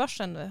 men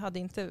börsen hade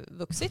inte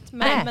vuxit,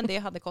 men det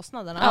hade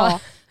kostnaderna.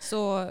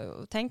 Så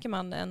tänker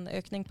man en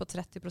ökning på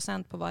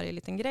 30% på varje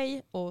liten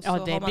grej, och så har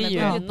man en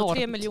budget på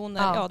 3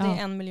 miljoner, det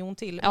är 1 miljon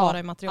till bara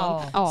i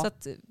material. Så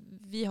att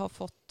vi har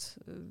fått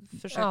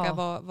försöka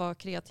vara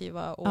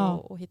kreativa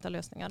och hitta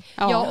lösningar.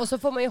 Och så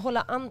får man ju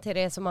hålla an till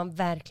det som man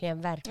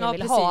verkligen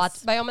vill ha.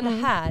 Att, men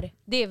det här,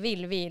 det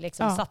vill vi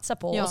liksom satsa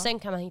på. Och sen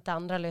kan man hitta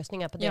andra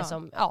lösningar på det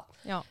som,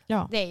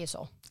 det är ju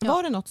så.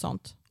 Var det något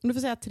sånt? Om du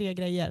får säga 3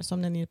 grejer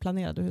som när ni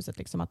planerade huset,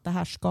 liksom, att det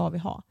här ska vi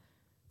ha.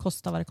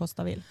 kosta vad det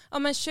kosta vill. Ja,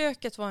 men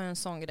köket var ju en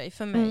sån grej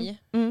för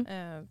mig.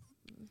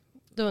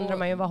 Då undrar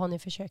man ju, vad har ni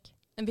för kök?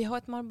 Vi har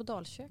ett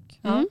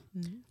marbodalkök.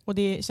 Och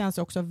det känns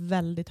också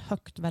väldigt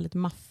högt, väldigt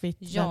maffigt.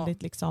 Ja.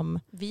 Väldigt liksom...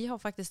 Vi har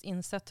faktiskt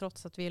insett,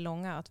 trots att vi är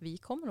långa, att vi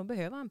kommer att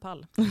behöva en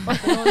pall.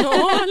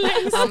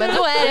 Ja, men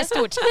då är det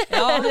stort.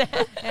 Ja.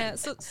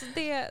 Så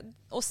det,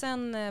 och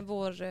sen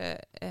vår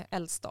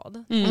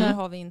eldstad. Där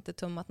har vi inte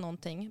tummat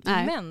någonting.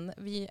 Nej. Men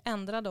vi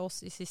ändrade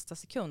oss i sista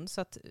sekund.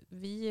 Så att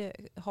vi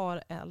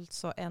har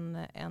alltså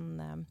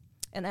en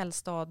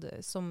eldstad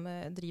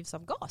som drivs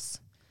av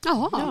gas.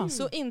 Jaha.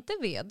 Så inte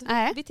ved.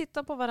 Nej. Vi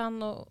tittar på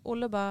varandra och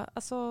Olle bara,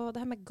 alltså det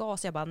här med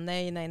gas, jag bara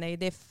nej,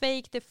 det är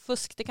fake, det är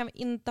fusk, det kan vi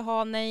inte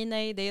ha,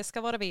 nej, det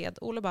ska vara ved.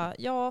 Olle bara,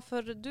 ja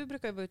för du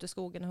brukar ju vara ute i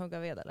skogen och hugga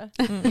ved eller?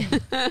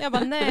 Jag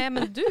bara, nej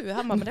men du,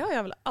 han bara, men det har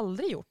jag väl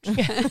aldrig gjort.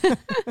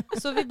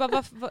 Så vi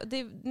bara, det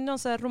är någon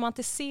så här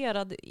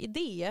romantiserad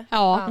idé.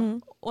 Ja.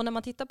 Och när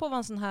man tittar på vad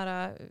en sån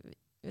här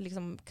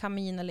liksom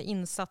kamin eller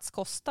insats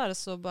kostar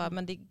så bara,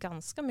 men det är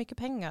ganska mycket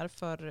pengar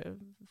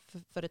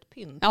för ett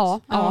pynt. Ja.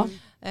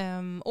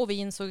 Och vi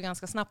insåg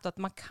ganska snabbt att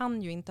man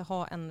kan ju inte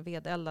ha en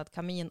vedeldad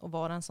kamin och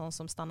vara en sån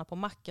som stannar på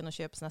macken och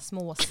köper såna här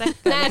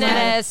småsäckar.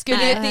 Nej,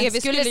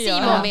 skulle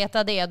Simon göra.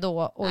 veta det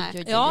då?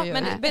 Oj. Ja,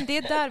 men det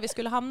är där vi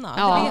skulle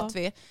hamna, det vet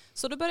vi.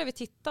 Så då börjar vi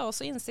titta och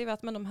så inser vi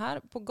att men de här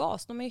på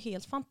gas, de är ju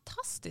helt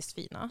fantastiskt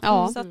fina.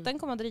 Så att den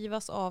kommer att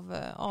drivas av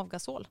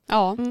gasol.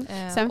 Ja.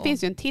 Sen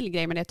finns ju en till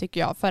grej med det tycker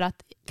jag, för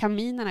att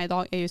kaminerna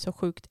idag är ju så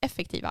sjukt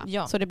effektiva.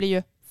 Ja. Så det blir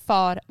ju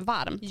för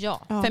varmt.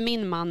 Ja. För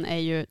min man är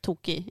ju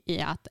tokig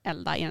i att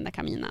elda i den där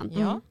kaminen.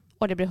 Ja.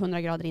 Och det blir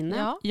 100 grader inne.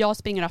 Ja. Jag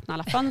springer och öppnar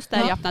alla fönster,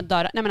 jag öppnar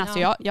dörrar. Nej men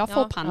alltså jag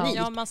får panik.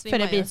 För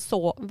det blir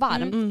så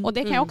varmt. Och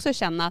det kan jag också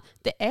känna,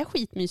 det är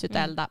skitmysigt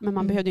att elda, men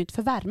man behöver ju inte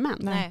för värmen.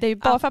 Nej. Det är ju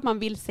bara för att man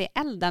vill se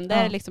elden. Det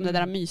är liksom det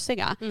där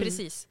mysiga.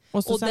 Precis.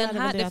 Och den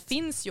här, det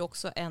finns ju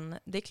också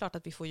det är klart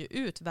att vi får ju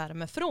ut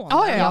värme från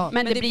Ja. den.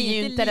 Men det blir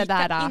ju inte det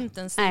där lika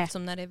intensivt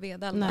som när det är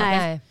vedeldad.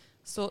 Nej.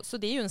 Så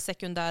det är ju en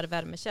sekundär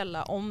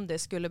värmekälla om det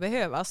skulle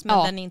behövas.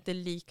 Men den är inte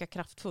lika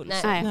kraftfull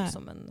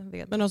som en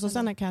ved. Men också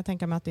sen kan jag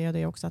tänka mig att det är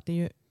det också. Att det är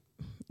ju,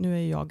 nu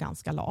är jag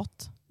ganska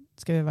lat.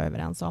 Ska vi vara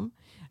överens om.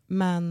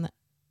 Men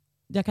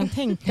jag kan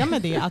tänka mig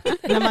det att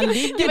när man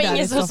ligger det var där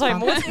ingen i som sa soffan.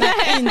 emot.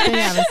 Nej, inte en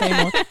jävel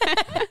säger emot.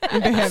 Vi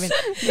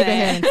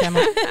behöver inte säga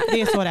emot.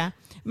 Det är så det är.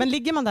 Men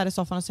ligger man där i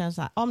soffan och säger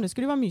så här, men det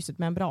skulle vara mysigt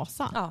med en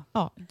brasa.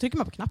 Ja, trycker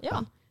man på knappen.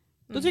 Ja.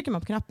 Då trycker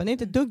man på knappen. Det är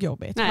inte ett dugg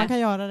jobbigt. Nej. Man kan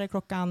göra det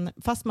klockan,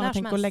 fast man har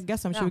tänkt att lägga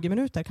sig om 20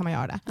 minuter kan man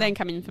göra det. Det är en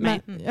kamin för mig.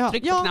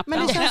 Tryck på knappen.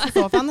 Men det känns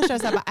så. För annars är det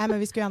så här, men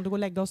vi ska ju ändå gå och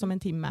lägga oss om en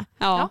timme.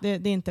 Ja. Det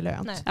är inte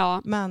lönt.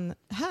 Ja. Men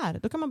här,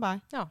 då kan man bara...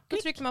 Då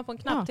trycker man på en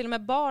knapp. Till och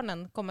med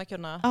barnen kommer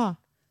kunna...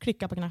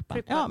 klicka på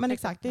knappen. Men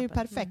exakt. Det är ju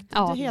perfekt. Det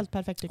är helt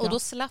perfekt tycker jag. Och då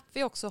slapp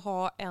vi också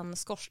ha en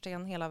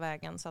skorsten hela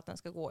vägen så att den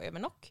ska gå över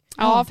nock.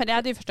 Ja, för det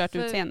hade ju förstört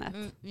utseendet.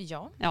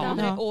 Ja.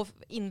 Och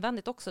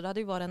invändigt också. Det hade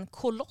ju varit en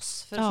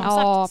koloss. För som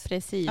sagt,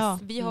 precis.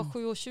 Vi har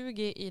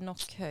 7,20 i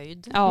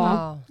nockhöjd.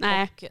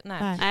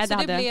 Nej. Så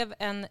det blev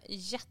en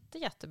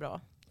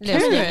jättebra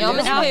lösning.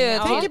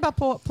 Jag tänker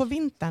bara på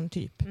vintern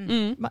typ.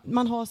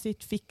 Man har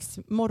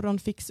sitt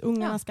morgonfix.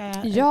 Ungarna ska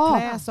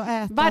kläs och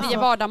äta. Varje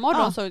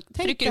vardagsmorgon så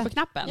trycker du på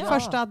knappen.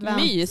 Första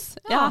advent. Mys.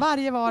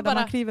 Varje vardag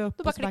man kliver upp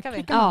och så bara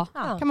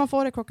klickar. Kan man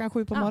få det klockan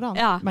 7 på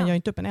morgonen? Man gör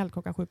inte upp en eld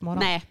klockan 7 på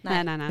morgonen.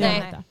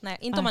 Nej,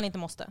 inte om man inte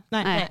måste.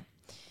 Nej.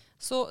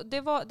 Så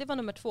det var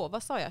nummer 2.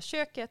 Vad sa jag?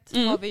 Köket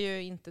har vi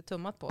ju inte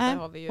tummat på. Där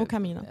har vi ju,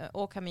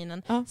 och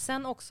kaminen.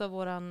 Sen också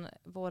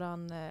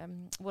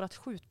vårat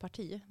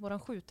skjutparti, våran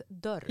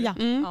skjutdörr.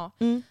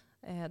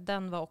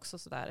 Den var också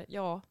sådär,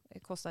 det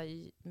kostar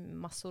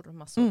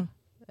massor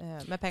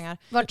med pengar.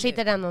 Vart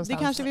sitter den någonstans?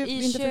 Det kanske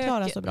vi inte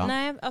förklarar så bra.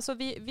 Nej, alltså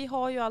vi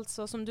har ju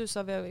alltså, som du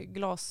sa, vi har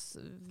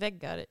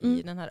glasväggar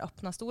i den här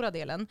öppna stora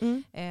delen.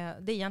 Det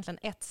är egentligen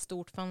ett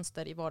stort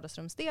fönster i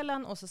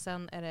vardagsrumsdelen och så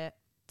sen är det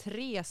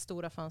 3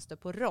 stora fönster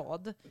på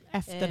rad.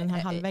 Efter den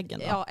här halvväggen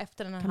då? Ja,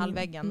 efter den här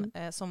halvväggen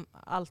som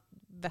allt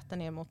vetter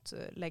ner mot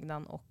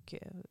läggdan och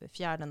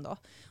fjärden då.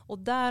 Och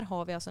där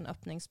har vi alltså en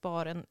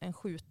öppningsbar,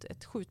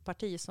 ett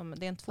skjutparti som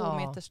det är en 2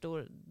 meter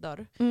stor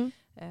dörr.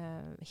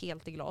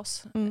 Helt i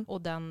glas.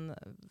 Och den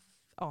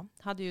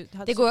hade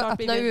det går att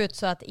öppna ut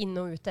så att in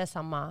och ut är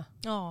samma.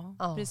 Ja,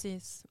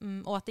 precis.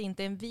 Och att det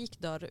inte är en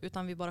vikdörr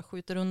utan vi bara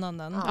skjuter undan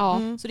den.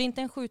 Så det är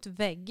inte en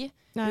skjutvägg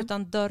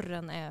utan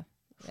dörren är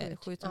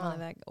skjuter man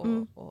iväg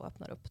och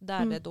öppnar upp.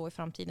 Där det då i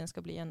framtiden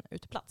ska bli en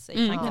uteplats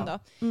i tanken då.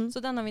 Så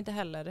den har vi inte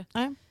heller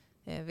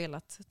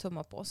velat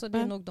tumma på. Så det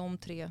är nog de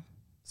 3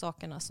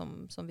 sakerna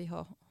som vi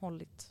har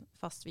hållit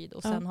fast vid.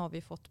 Och sen har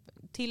vi fått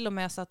till och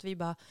med så att vi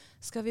bara,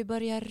 ska vi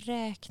börja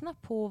räkna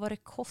på vad det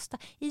kostar?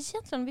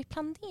 Egentligen om vi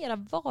planerar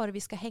var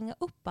vi ska hänga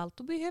upp allt,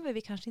 då behöver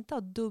vi kanske inte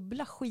ha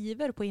dubbla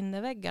skivor på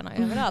innerväggarna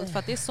överallt. För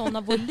att det är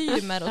sådana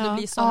volymer och det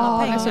blir sådana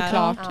pengar.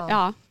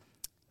 Såklart.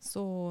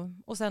 Så,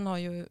 och sen har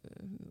ju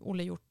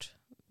Olle gjort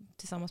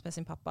tillsammans med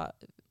sin pappa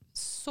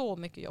så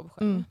mycket jobb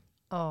själv.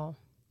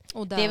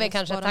 Och det är väl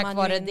kanske tack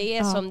vare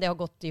det som det har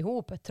gått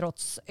ihop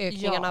trots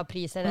ökningarna av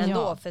priser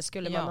ändå. För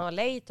skulle man ha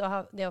lejt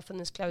och det har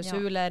funnits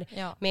klausuler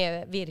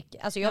med virke.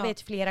 Alltså jag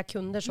vet flera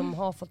kunder som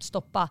har fått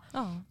stoppa.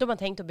 De har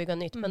tänkt att bygga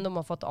nytt men de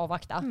har fått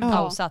avvakta.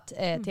 Pausat,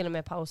 till och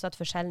med pausat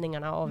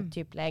försäljningarna av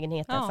typ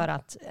lägenheter för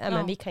att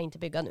men vi kan inte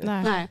bygga nu.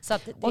 Nej. Så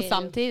att och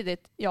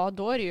samtidigt,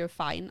 då är det ju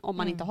fine om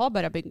man inte har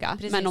börjat bygga.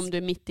 Precis. Men om du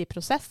är mitt i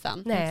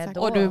processen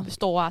och du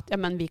står att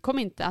men vi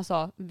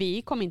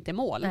kommer inte i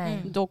mål.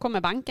 Då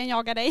kommer banken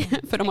jaga dig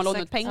för de har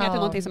lånat pengar till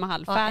någonting som är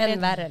halvfärdigt.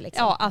 Än värre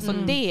liksom. Ja, alltså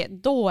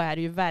då är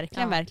det ju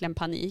verkligen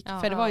panik.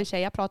 För det var en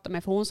tjej jag pratade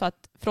med, för hon sa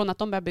att från att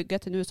de började bygga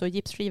till nu så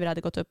gipsskivor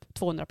hade gått upp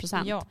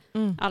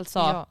 200%.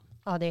 Alltså,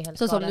 det är helt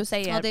så som du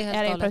säger,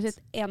 är det plötsligt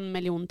 1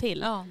 miljon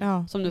till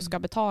som du ska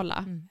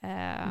betala.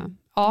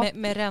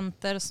 Med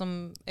räntor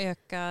som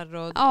ökar.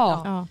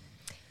 Och,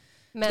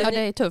 Men det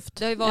är tufft.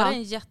 Det har ju varit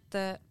en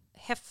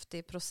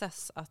jättehäftig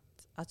process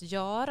att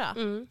göra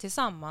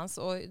tillsammans.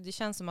 Och det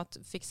känns som att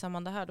fixar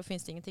man det här, då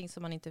finns det ingenting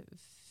som man inte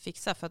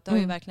fixar. För att det har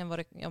ju verkligen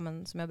varit,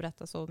 som jag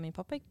berättade, så min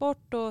pappa gick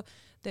bort och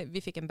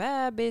vi fick en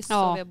bebis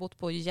och vi har bott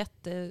på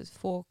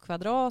jättefå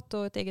kvadrat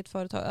och ett eget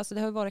företag. Alltså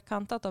det har ju varit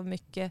kantat av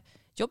mycket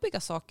jobbiga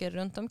saker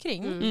runt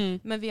omkring.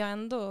 Men vi har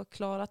ändå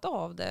klarat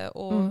av det.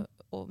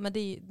 Men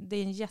det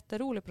är en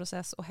jätterolig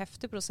process och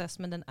häftig process,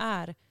 men den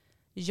är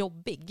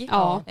jobbig.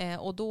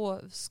 Och då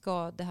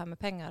ska det här med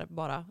pengar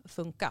bara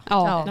funka.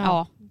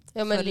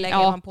 Men lägger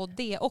man på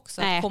det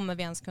också, kommer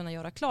vi ens kunna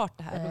göra klart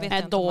det här? Då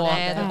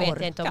vet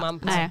jag inte om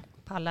man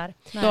pallar.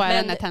 Då är det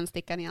den där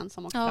tändstickan igen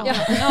som också.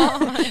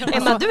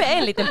 Emma, du är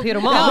en liten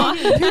pyroman.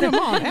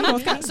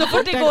 Så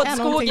fort det går åt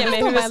skogen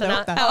med husen.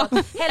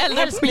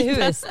 Helst med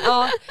hus.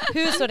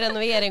 Hus och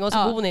renovering och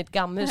så bor ni i ett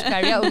gammhus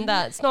själv. Jag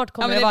undrar, snart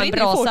kommer det vara en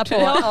brasa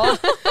på.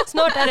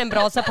 Snart är det en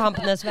brasa på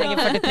Hampenäsvägen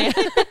 43.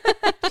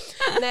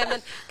 Nej, men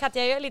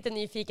Katja, jag är lite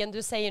nyfiken.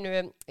 Du säger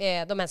nu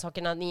de här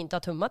sakerna ni inte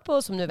har tummat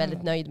på som du är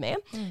väldigt nöjd med.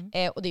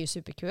 Och det är ju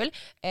superkul.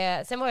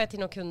 Sen var jag till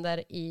några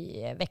kunder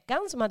i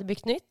veckan som hade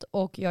byggt nytt.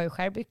 Och jag har ju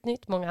själv byggt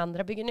nytt. Många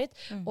andra bygger nytt.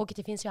 Och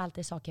det finns ju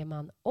alltid saker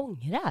man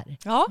ångrar.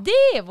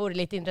 Det vore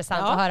lite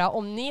intressant att höra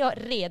om ni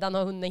redan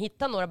har hunnit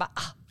hitta några.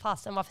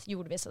 Fasen, varför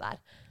gjorde vi sådär?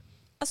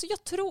 Alltså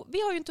jag tror,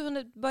 vi har ju inte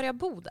hunnit börja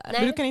bo där. Det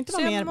brukar inte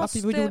vara mer varför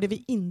gjorde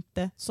vi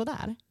inte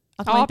sådär.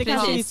 Att man inte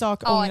kanske i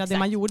sak ångrar det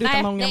man gjorde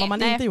utan ångrar vad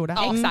man inte gjorde.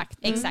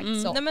 Exakt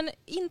så. Nej, men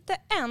inte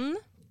än.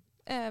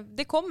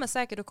 Det kommer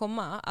säkert att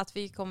komma att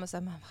vi kommer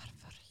säga, men varför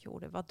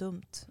gjorde det? Vad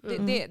dumt.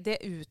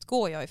 Det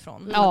utgår jag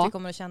ifrån. Att vi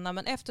kommer att känna.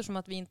 Men eftersom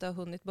att vi inte har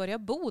hunnit börja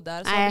bo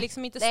där så har vi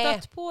liksom inte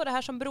stött på det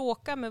här som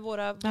bråkar med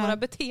våra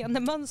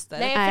beteendemönster.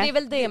 Nej, för det är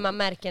väl det man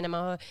märker när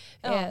man har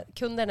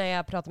kunderna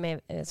jag pratar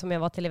med som jag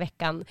var till i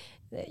veckan.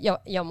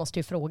 Jag måste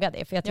ju fråga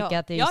det för jag tycker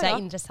att det är så här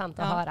intressant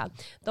att höra.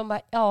 De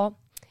bara,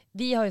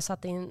 vi har ju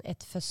satt in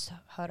ett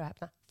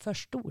för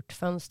stort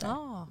fönster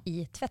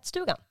i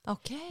tvättstugan.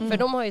 För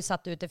de har ju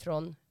satt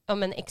utifrån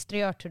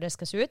exteriört hur det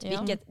ska se ut.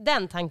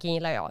 Den tanken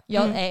gillar jag.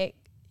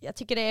 Jag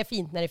tycker det är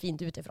fint när det är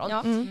fint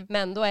utifrån.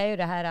 Men då är ju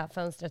det här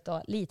fönstret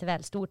då lite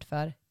väl stort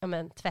för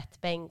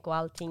tvättbänk och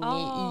allting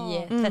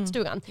i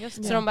tvättstugan.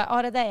 Så de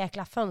bara, det där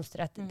jäkla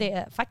fönstret,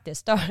 det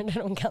faktiskt störde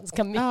dem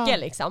ganska mycket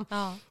liksom.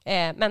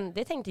 Men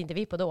det tänkte inte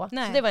vi på då. Så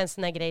det var en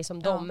sån här grej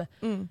som de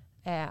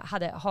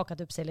hade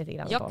hakat upp sig lite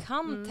grann på. Jag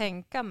kan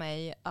tänka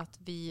mig att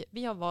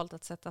vi har valt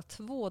att sätta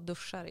 2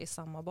 duschar i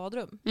samma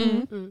badrum.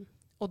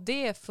 Och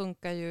det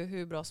funkar ju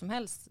hur bra som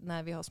helst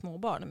när vi har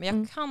småbarn. Men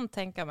jag kan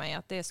tänka mig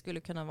att det skulle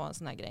kunna vara en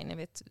sån här grej. Ni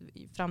vet,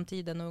 i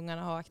framtiden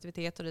ungarna har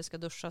aktiviteter och det ska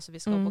duschas och vi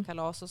ska på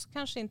kalas. Och så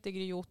kanske inte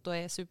Gry och Otto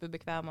är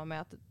superbekväma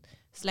med att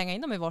slänga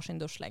in dem i varsin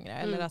dusch längre.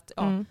 Eller att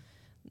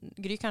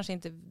Gry kanske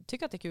inte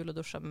tycker att det är kul att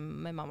duscha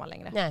med mamma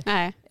längre.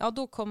 Nej. Ja,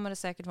 då kommer det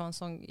säkert vara en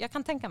sån... Jag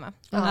kan tänka mig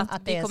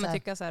att vi kommer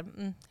tycka så här,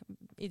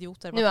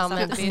 idioter. Nu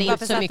används det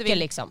inte så mycket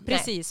liksom.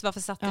 Precis, varför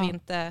satte vi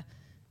inte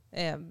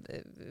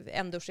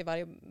en dusch i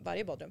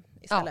varje badrum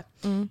istället.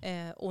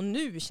 Och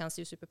nu känns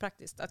det ju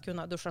superpraktiskt att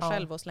kunna duscha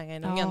själv och slänga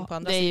in ungen på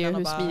andra sidan. Det är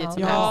ju smidigt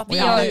som det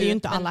är ju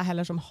inte alla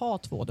heller som har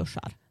 2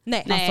 duschar.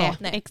 Nej,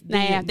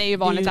 det är ju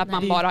vanligt att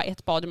man bara har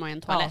ett badrum och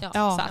en toalett.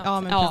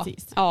 Men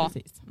precis.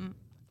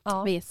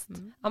 Visst.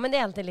 Ja, men det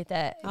är alltid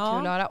lite kul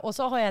att höra. Och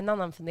så har jag en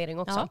annan fundering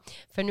också.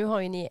 För nu har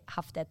ju ni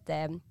haft ett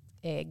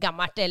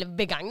gammalt eller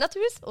begagnat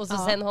hus och så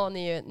sen har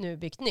ni ju nu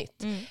byggt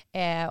nytt.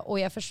 Och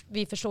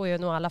vi förstår ju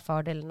nog alla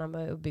fördelarna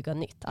med att bygga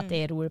nytt. Att det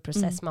är en rolig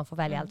process, man får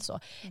välja alltså.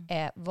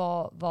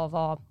 Vad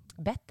var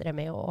bättre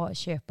med att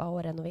köpa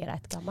och renovera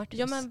ett gammalt hus?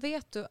 Ja, men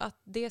vet du att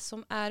det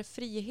som är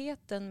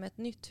friheten med ett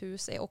nytt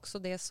hus är också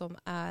det som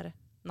är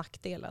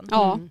nackdelen.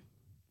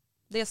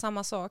 Det är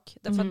samma sak.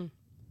 Därför att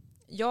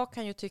jag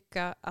kan ju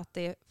tycka att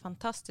det är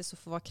fantastiskt att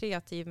få vara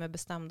kreativ med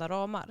bestämda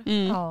ramar.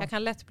 Jag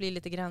kan lätt bli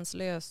lite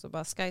gränslös och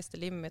bara sky's the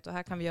limit och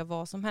här kan vi göra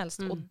vad som helst.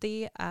 Och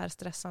det är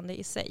stressande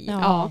i sig.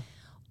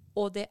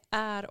 Och det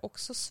är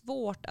också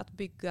svårt att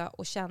bygga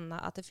och känna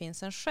att det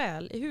finns en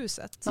själ i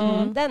huset.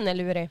 Den är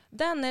lurig.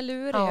 Den är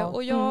lurig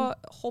och jag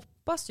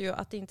hoppas ju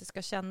att det inte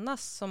ska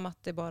kännas som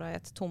att det bara är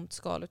ett tomt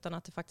skal, utan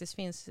att det faktiskt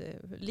finns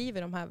liv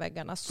i de här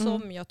väggarna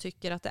som jag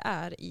tycker att det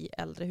är i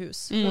äldre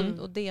hus.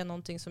 Och det är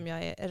någonting som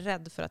jag är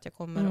rädd för att jag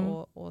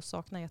kommer att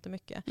sakna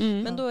jättemycket.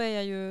 Men då är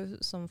jag ju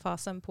som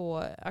fasen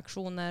på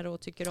aktioner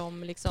och tycker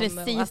om liksom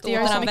att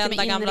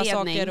återanvända gamla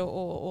saker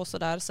och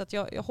sådär. Så att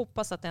jag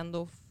hoppas att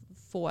ändå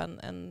få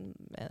en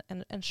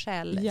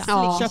själ.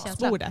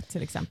 Köksbordet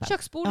till exempel.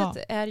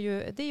 Köksbordet är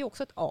ju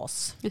också ett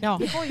as. Ja.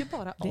 Vi har ju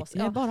bara as. Det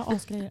är bara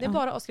asgrejer. Det är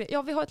bara asgrejer.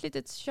 Ja, vi har ett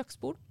litet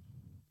köksbord.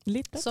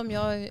 Lite. Som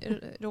jag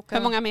råkar...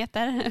 Hur många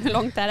meter? Hur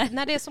långt är det?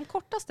 När det är som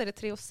kortast är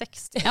det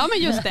 3,60. Ja,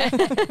 men just det.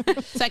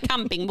 Så här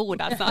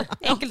campingbord alltså.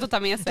 Enkelt att ta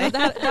med sig. Ja,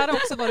 det här har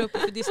också varit uppe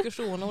för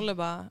diskussion. Olle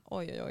bara,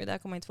 oj, det här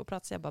kommer inte få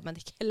plats. Jag bara, men det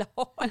är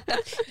klart.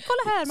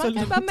 Kolla här, man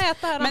kan bara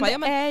mäta här.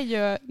 Men det är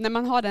ju, när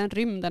man har den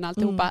rymden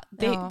alltihopa,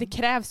 det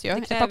krävs ju.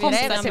 Ett par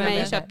kompisar till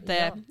mig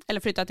köpte, eller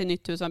flyttade till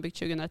nytt hus som var byggt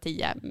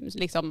 2010.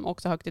 Liksom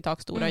också högt i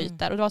tak, stora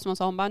ytor. Och då var som man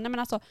sa, hon bara, nej men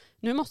alltså,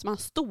 nu måste man ha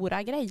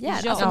stora grejer.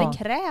 Ja. Alltså det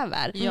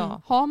kräver.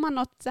 Ja. Har man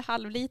något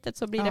halvlitet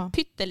så blir det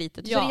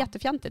pyttelitet. Så ser det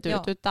jättefjantigt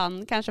ut.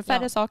 Utan kanske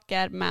färre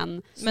saker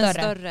men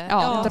större.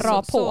 Ja,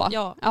 dra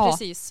på.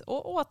 Precis.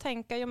 Och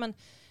tänka, men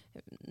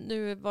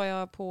nu var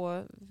jag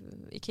på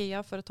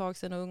Ikea för ett tag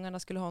sedan och ungarna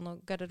skulle ha några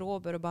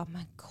garderober och bara,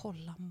 men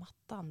kolla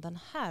mattan, den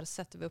här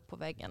sätter vi upp på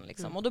väggen.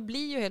 Liksom. Och då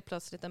blir ju helt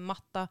plötsligt en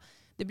matta,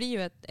 det blir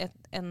ju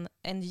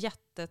en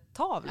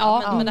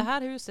jättetavla. Men det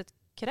här huset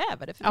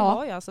kräver det. För vi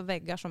har ju alltså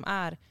väggar som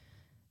är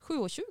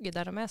 7,20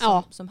 där de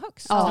är som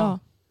högst. Ja.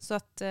 Så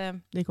att,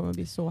 det kommer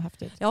bli så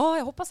häftigt. Ja,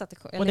 jag hoppas att det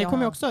kommer. Och det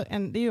kommer också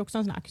det är ju också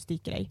en sån här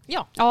akustikgrej.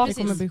 Ja, det precis.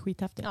 kommer bli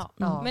skithäftigt.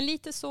 Ja. Men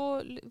lite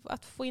så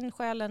att få in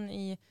själen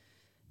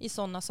i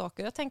sådana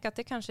saker. Jag tänker att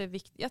det kanske är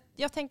viktigt.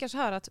 Jag tänker så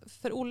här att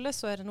för Olle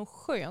så är det nog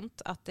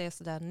skönt att det är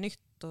så där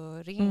nytt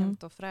och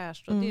rent och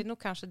fräscht. Och det är nog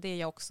kanske det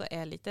jag också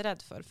är lite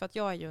rädd för. För att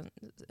jag är ju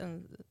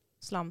en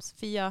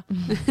slamsfia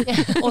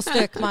och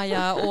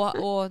stökmaja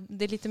och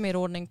det är lite mer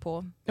ordning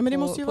på men det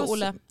måste ju vara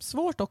Olle.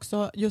 Svårt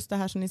också just det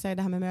här som ni säger,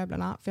 det här med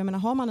möblerna. För jag menar,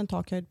 har man en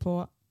takhöjd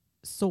på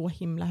så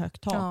himla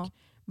högt tak,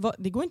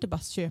 det går inte bara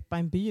att köpa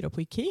en byrå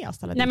på Ikea.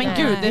 Nej men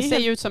gud, det ser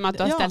ju ut som att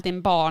du har ställt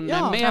in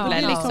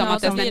barnmöbler liksom,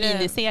 att det är en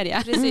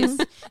miniserie.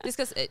 Precis. Det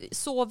ska,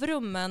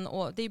 sovrummen,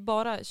 och det är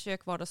bara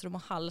kök, vardagsrum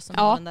och hall som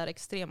har den där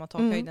extrema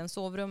takhöjden.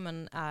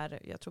 Sovrummen är,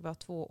 jag tror bara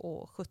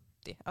 2,70.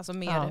 Alltså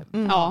mer,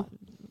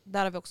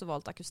 där har vi också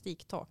valt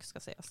akustiktak ska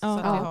sägas. Så att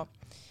vi har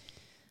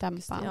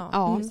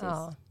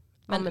dämpa.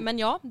 Men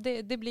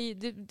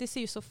det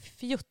ser ju så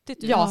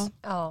fjuttigt ut.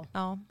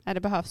 Ja, det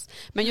behövs.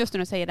 Men just när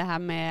du säger det här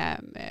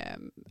med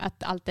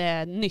att allt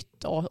är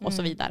nytt och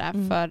så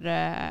vidare.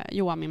 För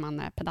Johan, min man,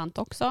 är pedant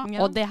också.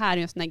 Ja. Och det här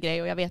är just en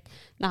grej. Och jag vet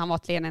när han var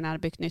till när han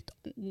byggt nytt.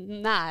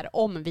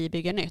 Om vi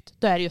bygger nytt.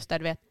 Då är det just där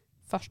du vet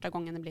första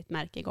gången det blir ett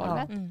märke i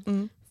golvet.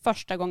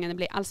 Första gången det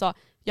blir, alltså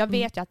jag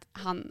vet ju att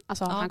han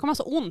kommer ha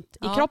så ont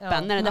i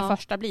kroppen när det där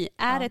första blir.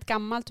 Är det ett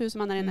gammalt hus som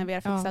man har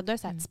renoverat fixat, då är det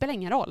så här, det spelar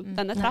ingen roll.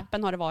 Den där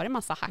trappen har det varit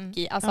massa hack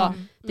i. Alltså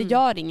det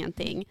gör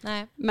ingenting.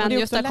 Men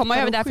just att komma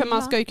över där, för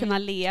man ska ju kunna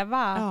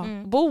leva,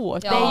 bo.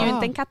 Det är ju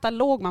inte en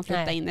katalog man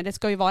flyttar in i. Det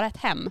ska ju vara ett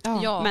hem.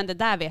 Men det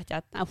där vet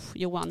jag att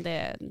Johan,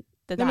 det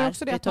men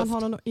också det att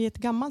man har i ett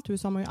gammalt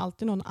hus har man ju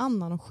alltid någon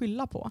annan att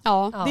skylla på.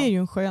 Det är ju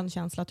en skön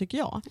känsla tycker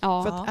jag.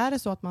 För att är det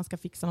så att man ska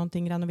fixa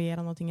någonting,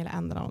 renovera någonting eller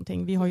ändra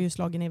någonting. Vi har ju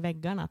slagit ner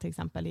väggarna till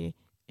exempel i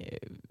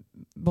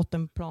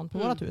bottenplan på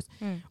vårt hus.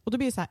 Och då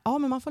blir det så här,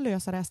 men man får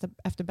lösa det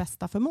efter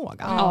bästa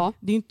förmåga.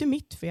 Det är ju inte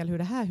mitt fel hur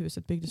det här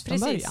huset byggdes från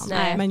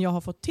början. Men jag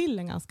har fått till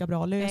en ganska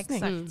bra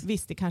lösning.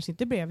 Visst, det kanske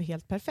inte blev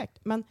helt perfekt.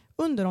 Men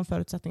under de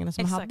förutsättningarna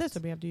som man hade så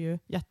blev det ju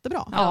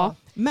jättebra.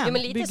 Men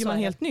bygger man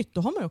helt nytt,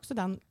 då har man ju också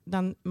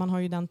man har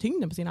ju den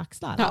tyngden på sina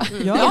axlar.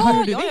 Gör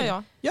hur du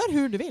vill. Gör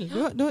hur du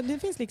vill. Det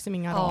finns liksom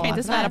inga ramar. Du kan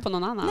inte svära på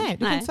någon annan. Nej,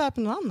 du kan inte svära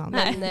på någon annan.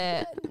 Men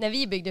när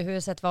vi byggde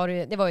huset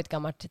det var ett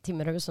gammalt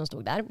timmerhus som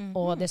stod där.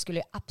 Och det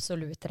skulle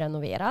absolut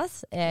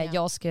renoveras.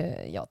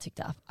 Jag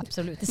tyckte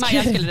absolut det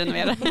skulle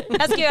renovera.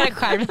 Jag skulle göra det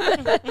själv.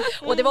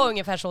 Och det var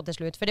ungefär så till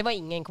slut. För det var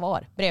ingen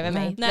kvar bredvid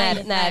mig.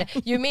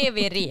 Ju mer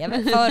vi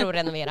rev för att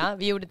renovera.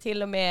 Vi gjorde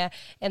till och med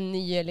en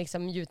ny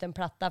liksom,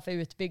 gjutenplatta för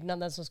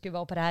utbyggnaden som skulle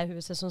vara på det här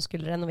huset som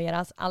skulle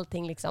renoveras.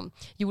 Allting liksom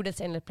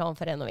gjordes enligt plan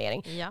för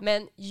renovering.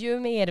 Men ju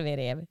mer vi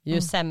rev,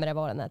 ju sämre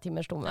var den här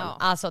timmerstommen.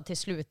 Alltså till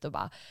slut och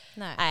bara,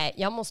 nej,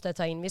 jag måste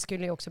ta in, vi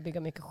skulle ju också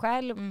bygga mycket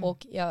själv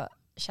och jag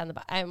kände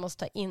bara, jag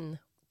måste ta in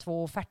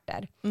 2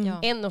 offerter.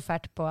 En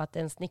offert på att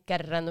en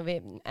snickare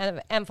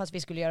renoverar, även fast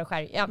vi skulle göra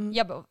själv.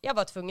 Jag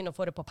var tvungen att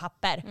få det på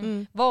papper.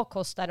 Vad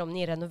kostar om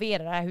ni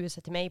renoverar det här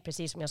huset till mig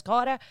precis som jag ska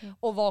ha det?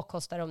 Och vad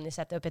kostar om ni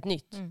sätter upp ett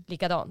nytt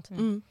likadant?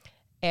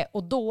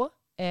 Och då,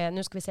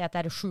 nu ska vi säga att det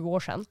är 7 år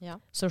sedan,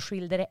 så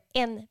skilde det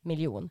 1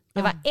 miljon.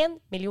 Det var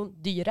 1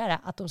 miljon dyrare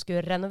att de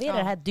skulle renovera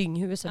det här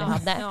dynghuset vi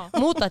hade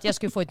mot att jag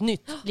skulle få ett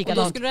nytt likadant.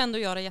 Och då skulle du ändå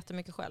göra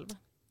jättemycket själv.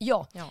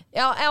 Ja,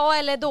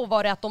 eller då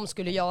var det att de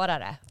skulle göra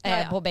det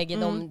på bägge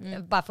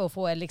bara för att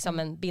få liksom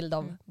en bild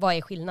av vad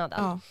är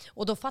skillnaden. Ja.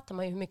 Och då fattar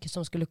man ju hur mycket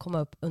som skulle komma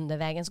upp under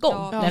vägens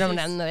gång. När de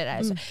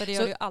för det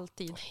gör ju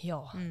alltid.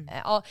 Ja.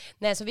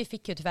 Nej, så vi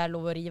fick ju tyvärr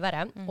lov att riva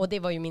det. Och det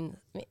var ju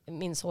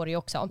min sorg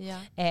också. Ja.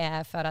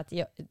 För att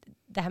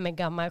det här med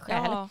gammal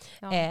själ.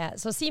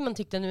 Så Simon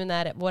tyckte nu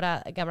när våra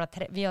gamla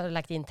vi har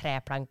lagt in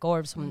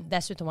träplankgolv som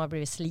dessutom har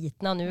blivit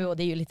slitna nu och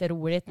det är ju lite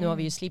roligt. Nu har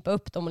vi ju slipat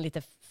upp dem och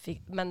lite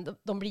men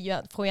de blir ju,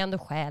 får ju ändå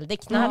själ. Det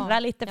knarrar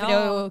lite för det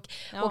har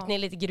åkt ner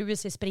lite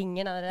grus i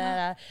springorna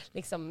där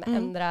liksom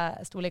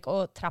ändra storlek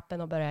och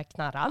trappen och börjar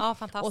knarra.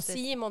 Ja, och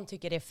Simon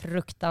tycker det är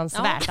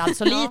fruktansvärt.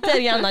 Alltså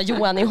lite grann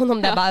Johan i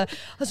honom där bara,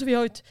 alltså vi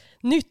har ett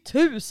nytt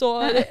hus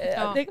och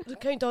det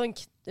kan ju inte ha en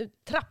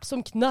trapp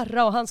som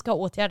knarrar och han ska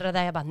åtgärda det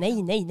där. Jag bara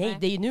nej,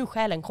 det är ju nu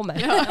själen kommer.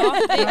 Det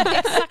är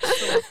exakt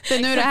så. Det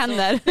är nu det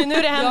händer. Det är nu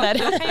det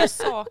händer. Jag kan ju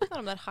sakna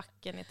de där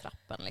hacken i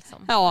trappen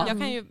liksom. Jag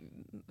kan ju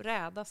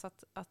rädas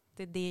att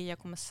det är det jag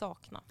kommer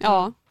sakna.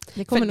 Ja,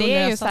 för det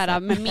är ju så här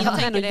med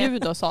minnen och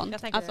ljud och sånt.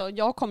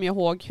 Jag kommer ju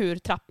ihåg hur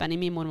trappen i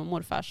min mormor och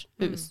morfars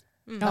hus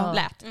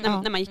lät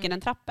när man gick i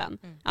den trappen.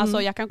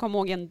 Alltså jag kan komma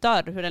ihåg en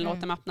dörr, hur den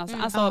låter med öppnas.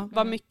 Alltså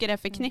vad mycket det är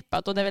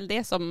förknippat och det är väl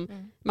det som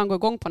man går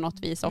igång på något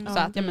vis också.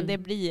 Att men det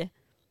blir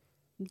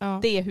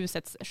det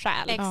husets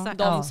själ.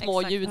 De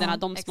små ljuden,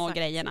 de små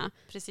grejerna.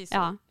 Precis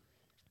så.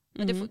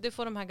 Men det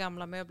får de här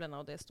gamla möblerna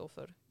och det står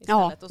för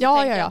istället. Och så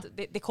tänker jag att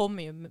det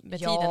kommer ju med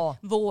tiden.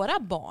 Våra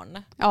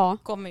barn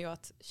kommer ju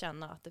att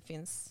känna att det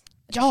finns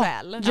ett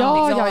själ. De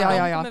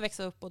kommer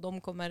växa upp och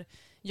de kommer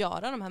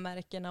göra de här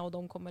märkena och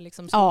de kommer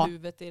liksom slå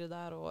huvudet i det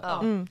där och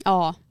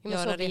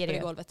göra repor i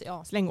golvet.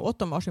 Släng åt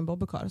dem varsin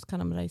bobbycar så kan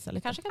de racea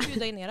lite. Kanske kan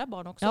bjuda in era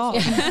barn också.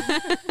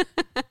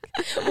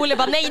 Olle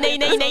bara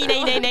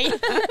nej.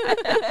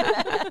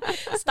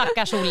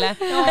 Stackars Olle.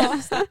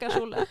 Stackars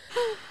Olle.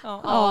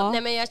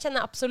 Nej, men jag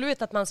känner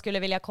absolut att man skulle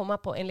vilja komma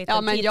på en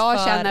liten men titt jag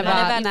för känner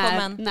bara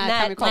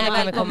när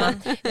kan vi komma.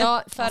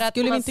 För att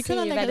skulle vi inte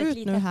kunna lägga ut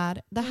lite. nu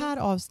här? Det här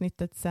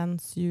avsnittet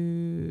sänds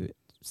ju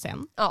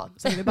sen.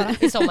 Vi bara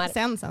i sommar.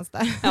 Sen sänds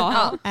det.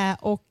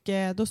 Och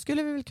då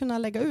skulle vi väl kunna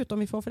lägga ut, om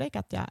vi får för det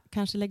Katja,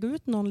 kanske lägga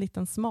ut någon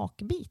liten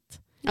smakbit.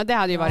 Ja, det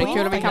hade ju varit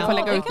kul om vi kan få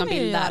lägga ut någon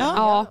bild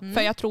där.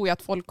 För jag tror ju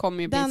att folk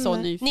kommer ju bli så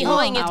nyfikna. Ni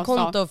har inget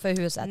konto för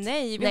huset?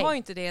 Nej, vi har ju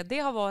inte det. Det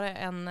har varit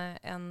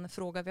en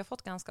fråga vi har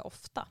fått ganska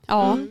ofta.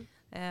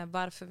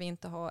 Varför vi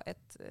inte har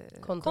ett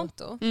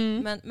konto.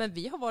 Men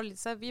vi har varit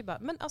lite så här, vi bara,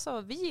 men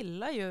alltså vi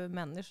gillar ju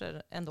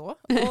människor ändå.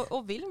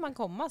 Och vill man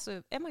komma så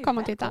är man ju kom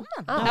och titta.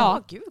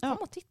 Kom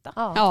och titta.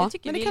 Det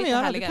tycker men det kan vi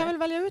göra. Vi kan väl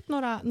välja ut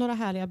några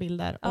härliga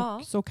bilder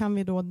och så kan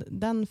vi då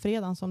den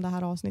fredagen som det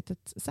här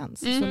avsnittet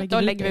sänds så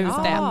lägger vi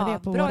ut det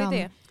på bra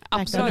idé.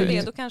 Absolut.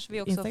 idé. Då kanske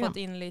vi också har fått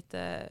in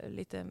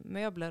lite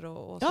möbler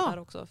och sådär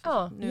också.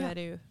 Nu är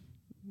det ju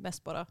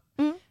mest bara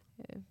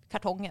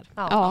kartonger.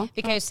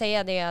 Vi kan ju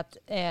säga det att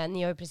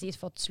ni har ju precis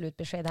fått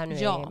slutbesked här nu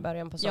i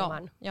början på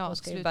sommaren. Och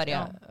ska ju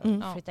börja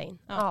flytta in.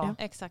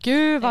 Exakt.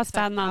 Gud vad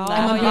spännande.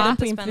 Är det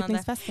på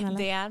inflyttningsfesten eller?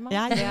 Det är man.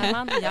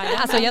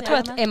 Alltså jag tror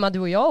att Emma, du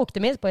och jag åkte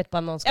med på ett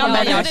bananskal. Jag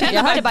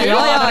hörde bara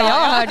ja.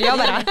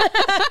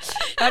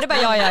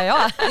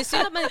 Det är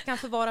synd att man inte kan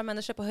förvara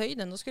människor på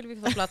höjden. Då skulle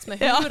vi få plats med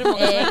hur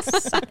många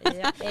Exakt.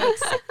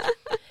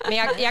 Men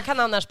jag kan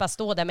annars bara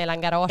stå där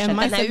mellan garaget. Den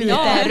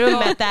här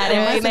rummet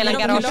där mellan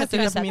garaget och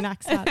huset.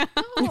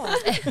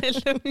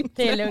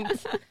 Det är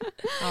lugnt.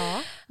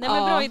 Nej,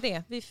 men bra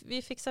idé.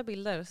 Vi fixar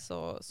bilder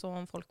så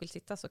om folk vill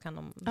titta så kan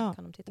de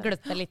titta.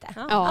 Glutta lite.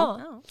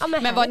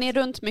 Men var ni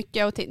runt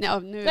mycket och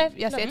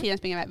jag ser tiden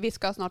springer med. Vi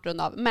ska snart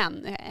runda av. Men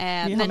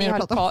när ni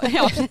höll på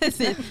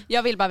precis.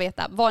 Jag vill bara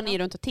veta, var ni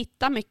runt och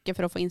titta mycket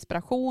för att få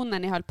inspiration när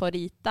ni höll på att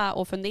rita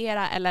och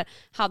fundera, eller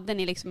hade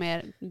ni liksom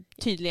er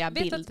tydliga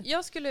bild?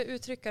 Jag skulle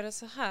uttrycka det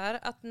så här,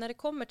 att när det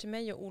kommer till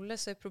mig och Olle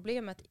så är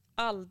problemet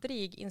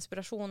aldrig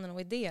inspirationen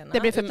och idéerna. Det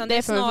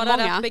är snarare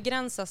många. Att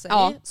begränsa sig.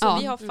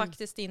 Vi har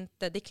faktiskt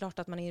inte, det är klart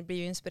att man blir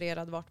ju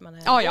inspirerad vart man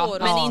är.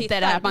 Men inte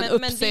det här man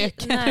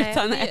uppsöker.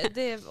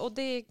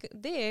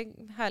 Det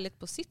är härligt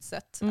på sitt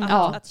sätt.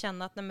 Att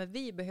känna att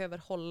vi behöver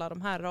hålla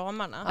de här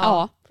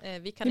ramarna.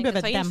 Vi kan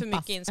inte ta in för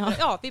mycket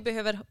inspiration. Vi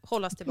behöver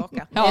hållas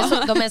tillbaka.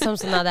 De är som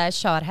såna där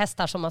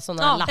körhästar som har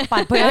såna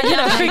lappar på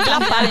ögonen.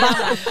 Skygglappar.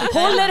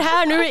 Håller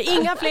här nu,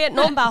 inga fler.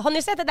 Någon bara, har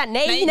ni sett det där?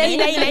 Nej.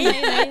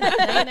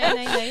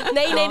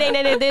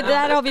 Nej, det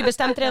där har vi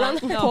bestämt redan.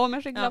 På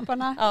med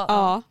skygglapparna.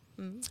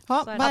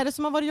 Vad är det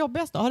som har varit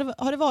jobbigast då?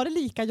 Har det varit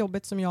lika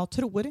jobbigt som jag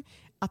tror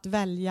att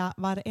välja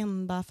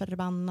varenda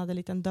förbannade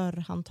liten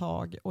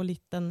dörrhandtag och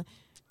liten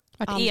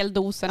vart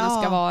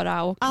eldoserna ska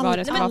vara och vad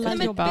det ska vara för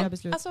typ av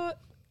beslut? Alltså,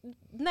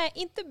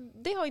 nej,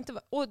 det har inte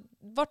varit. Och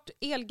vart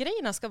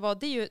elgrejerna ska vara,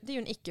 det är ju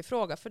en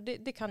icke-fråga. För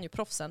det kan ju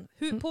proffsen.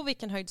 På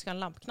vilken höjd ska en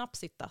lampknapp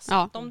sitta?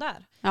 De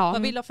där. Ja.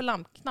 Vad vill jag för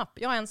lampknapp?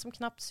 Jag har en som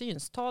knappt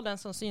syns. Ta den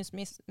som syns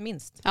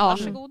minst. Ja.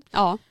 Varsågod.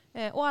 Ja.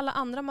 Och alla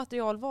andra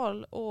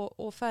materialval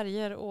och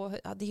färger. Och,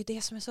 det är ju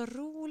det som är så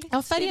roligt.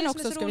 Ja, färgen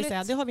också ska vi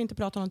säga. Det har vi inte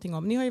pratat någonting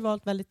om. Ni har ju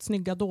valt väldigt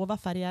snygga, dova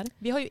färger.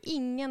 Vi har ju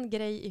ingen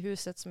grej i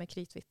huset som är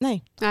kritvitt.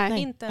 Nej.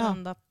 Inte en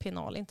enda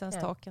pinal, inte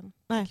ens taken.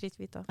 Nej.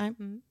 Kritvita. Nej.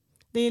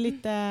 Det är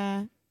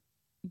lite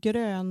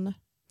grön.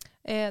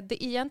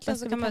 Det egentligen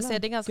så kan man säga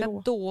det är ganska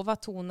dova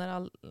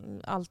toner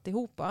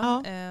alltihopa.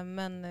 Ja.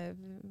 Men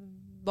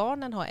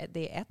barnen har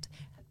det är ett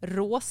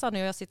rosa, nu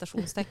har jag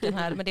citationstecken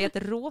här, men det är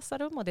ett rosa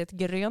rum och det är ett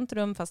grönt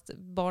rum, fast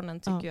barnen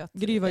tycker ju att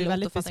Gry var ju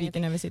väldigt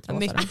besviken över sitt rosa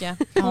mycket.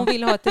 Hon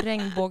vill ha ett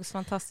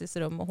regnbågsfantastiskt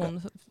rum och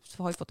hon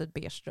har ju fått ett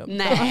beige rum.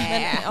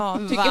 Nej.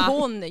 Men,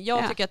 tycker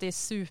jag tycker att det är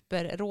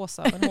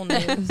superrosa, men hon är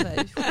ju så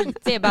här,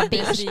 det är bara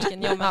beige.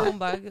 Ja, men hon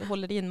bara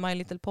håller in My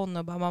Little Pony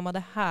och bara, mamma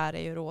det här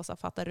är ju rosa,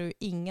 fattar du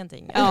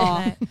ingenting?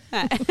 Ja.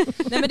 Nej,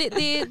 men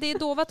det är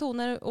dova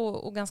toner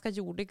och ganska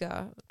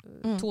jordiga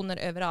toner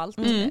överallt.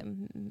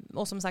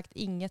 Och som sagt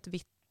inget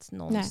vitt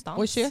någonstans. Nej.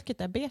 Och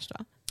köket är beige,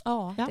 va?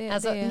 Ja,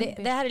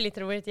 det här är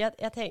lite roligt.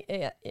 Jag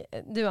tänker,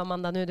 du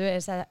Amanda, nu du är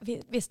så här,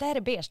 visst är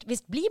det beige?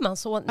 Visst blir man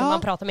så när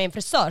man pratar med en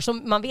frisör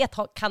som man vet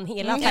kan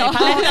hela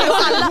färgpaletten och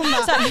alla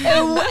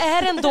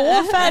är en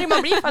då färg?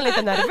 Man blir fan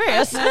lite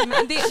nervös.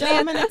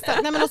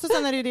 Nej, men också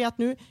sen är det ju det att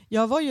nu,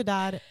 jag var ju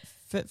där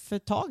för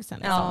ett tag sedan.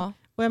 Liksom.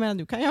 Och jag menar,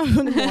 du kan ju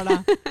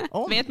hundmåla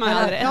om. Vet man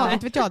aldrig. Ja,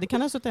 inte vet jag. Det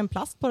kan ha suttit en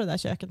plast på det där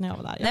köket när jag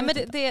var där. Nej, men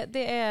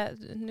det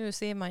är, nu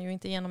ser man ju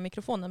inte genom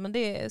mikrofonen, men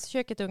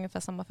köket är ungefär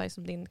samma färg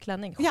som din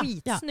klänning.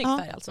 Skitsnygg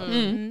färg alltså.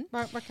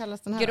 Vad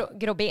kallas den här?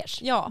 Gråbeige.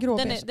 Ja, den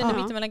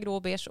är mitt mellan grå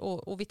och beige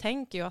och vi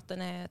tänker ju att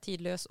den är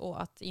tidlös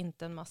och att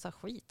inte en massa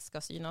skit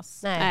ska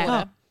synas. Nej. På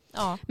det.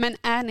 Ja. Men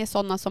är ni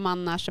sådana som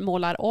annars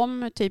målar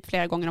om typ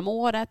flera gånger om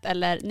året,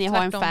 eller ni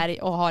har en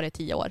färg och har det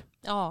 10 år?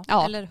 Ja,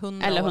 eller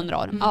 100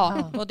 år.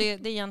 Ja. Och det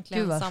är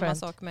egentligen samma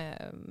sak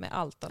med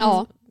allt.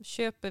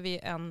 Köper vi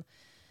en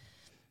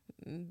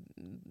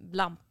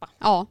lampa,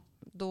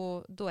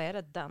 då är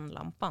det den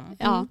lampan.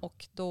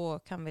 Och då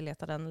kan vi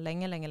leta den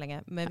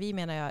länge. Men vi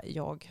menar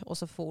jag. Och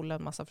så får Olle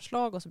en massa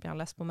förslag och så blir han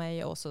less på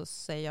mig och så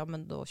säger jag,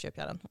 men då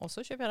köper jag den. Och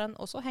så köper jag den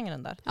och så hänger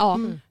den där.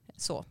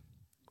 Så.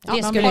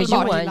 Det skulle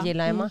Johan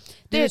gilla, Emma.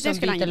 Du som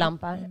byter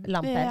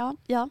lampor.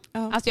 Ja.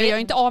 Alltså jag gör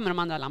inte av med de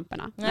andra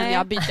lamporna. Men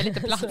jag byter lite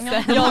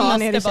platser.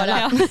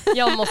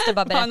 Jag måste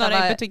bara berätta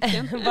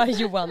vad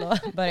Johan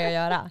börjar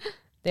göra.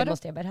 Det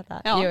måste jag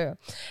berätta. Jo.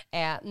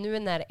 Nu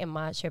när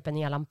Emma köper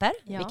nya lampor,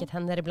 vilket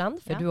händer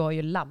ibland, för du har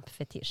ju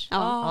lampfetisch.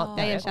 Jag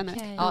erkänner.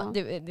 Okay. Ja,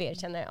 du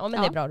erkänner. Ja,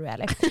 men det är bra, du är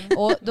ärlig.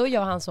 Och då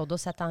gör han så, då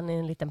sätter han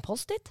en liten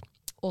post-it.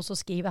 Och så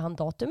skriver han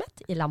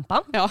datumet i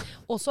lampan. Ja.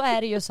 Och så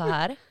är det ju så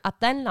här att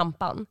den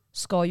lampan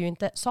ska ju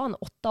inte, sa han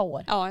 8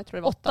 år? Ja, jag tror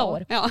det var 8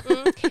 år. Ja.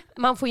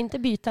 Man får inte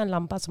byta en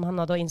lampa som han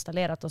har då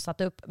installerat och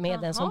satt upp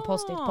med en sån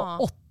post-it på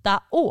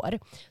 8 år.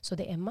 Så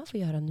det Emma får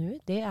göra nu,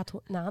 det är att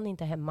hon, när han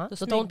inte är hemma,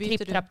 så tar hon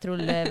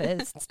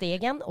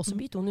tripp-trapp-trull-stegen och så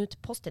byter hon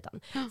ut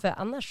post-iten. För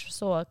annars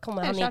så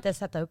kommer han inte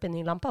sätta upp en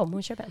ny lampa om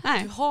hon köper en.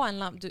 Nej. Du har en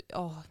lampa,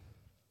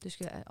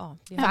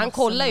 han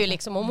kollar ju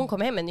liksom om hon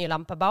kommer hem med en ny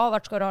lampa, bara,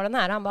 vart ska du ha den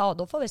här? Han bara,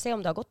 då får vi se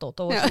om det har gått åt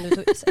och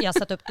jag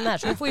satt upp den här,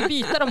 så hon får ju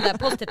byta de där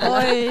post-iterna.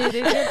 Oj, det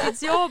är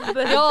ett jobb.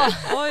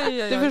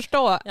 Oj. Du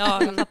förstår.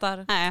 Ja, jag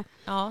fattar.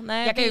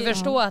 Nej, jag kan ju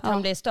förstå att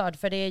han blir störd,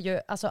 för det är ju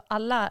alltså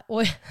alla,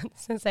 och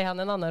sen säger han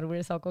en annan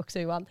rolig sak också,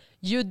 Johan.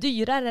 Ju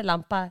dyrare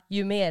lampa,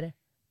 ju mer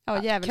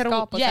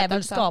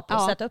jävelskap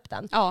att sätta upp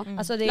den. Ja.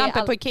 Alltså, det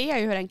lampor på Ikea är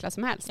ju hur enkla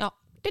som helst. Ja.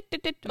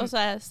 Och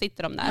så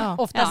sitter de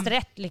där. Oftast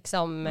rätt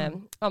liksom,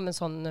 men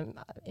sån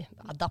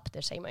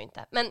adapter säger man ju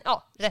inte. Men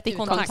rätt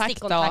stickkontakt,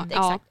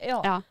 exakt.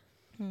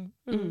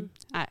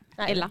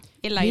 Nej,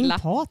 illa. Ring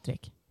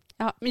Patrik.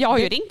 Ja, men jag har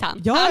ju ringt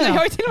han. Han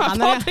har ju till och med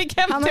Patrik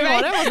hem till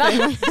mig.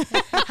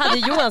 Hade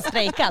Johan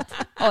strejkat?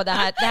 Det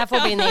här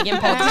får bli en egen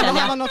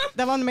podd.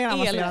 Det var mer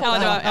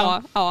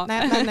avancerat.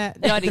 Nej, men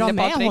jag ringde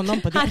med Patrik.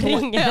 Honom på ditt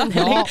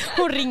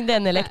Hon ringde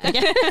en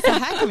elektriker. Så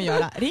här kan vi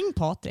göra. Ring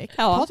Patrik.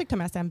 Patrik tar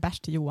med sig en bärs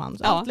till Johan.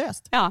 Så allt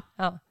löst. Ja,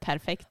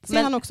 perfekt.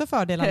 Ser han också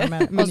fördelarna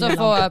med och så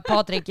får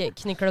Patrik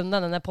knickla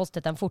undan den här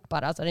posteten fort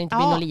bara, så det inte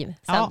blir något liv.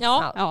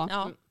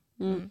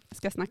 Jag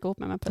ska snacka ihop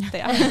med Putte.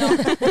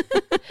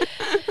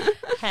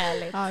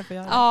 Härligt.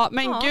 Ja,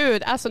 men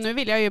gud, alltså nu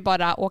vill jag ju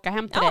bara åka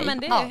hem till dig.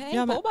 Men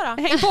häng på bara.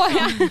 Häng på,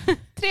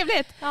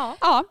 Trevligt.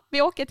 Ja,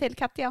 vi åker till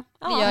Katja.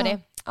 Vi gör det.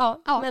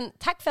 Men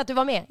tack för att du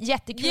var med.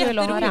 Jättekul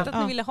att höra. Att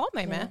ni ville ha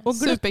mig med. Och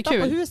glutta på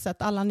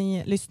huset, alla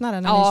ni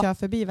lyssnare, när ni kör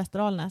förbi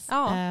Västeralnäs.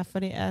 För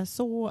det är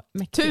så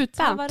mäktigt.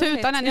 Tuta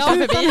när ni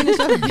kör förbi.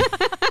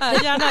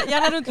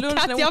 Gärna runt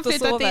lunch när Otto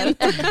sover.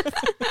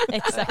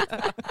 Exakt.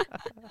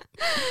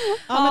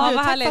 Men du,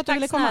 vad härligt. Tack för att du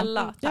ville komma.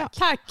 Snälla.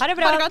 Tack. Ha det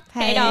bra. Ha det gott.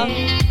 Hej då.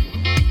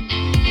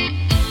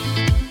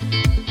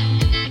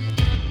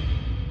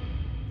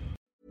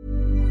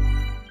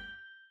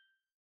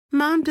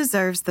 Mom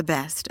deserves the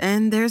best,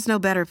 and there's no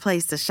better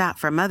place to shop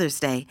for Mother's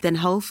Day than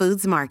Whole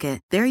Foods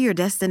Market. They're your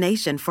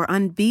destination for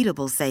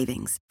unbeatable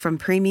savings, from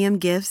premium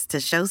gifts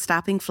to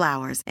show-stopping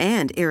flowers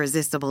and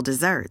irresistible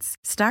desserts.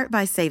 Start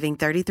by saving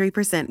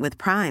 33% with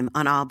Prime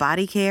on all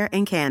body care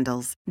and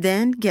candles.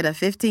 Then get a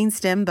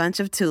 15-stem bunch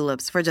of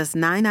tulips for just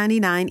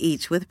 $9.99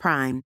 each with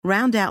Prime.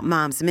 Round out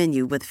Mom's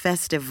menu with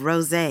festive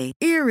rosé,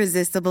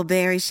 irresistible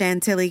berry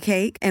chantilly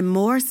cake, and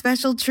more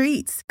special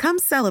treats. Come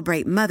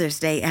celebrate Mother's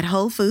Day at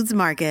Whole Foods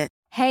Market.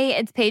 Hey,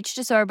 it's Paige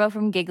DeSorbo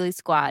from Giggly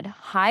Squad.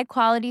 High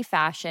quality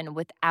fashion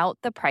without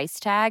the price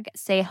tag.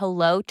 Say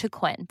hello to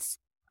Quince.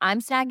 I'm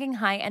snagging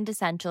high-end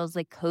essentials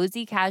like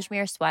cozy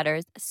cashmere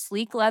sweaters,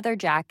 sleek leather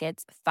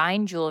jackets,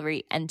 fine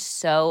jewelry, and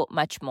so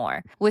much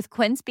more. With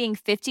Quince being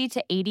 50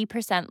 to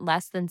 80%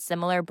 less than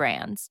similar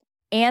brands.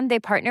 And they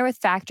partner with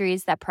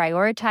factories that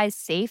prioritize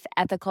safe,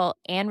 ethical,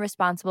 and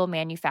responsible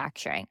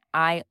manufacturing.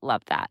 I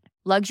love that.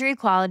 Luxury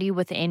quality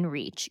within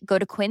reach. Go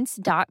to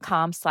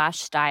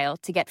quince.com/style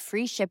to get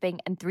free shipping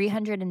and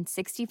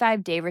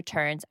 365-day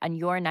returns on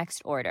your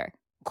next order.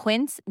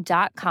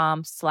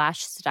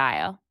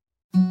 Quince.com/style.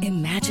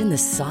 Imagine the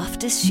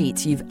softest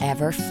sheets you've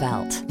ever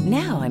felt.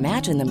 Now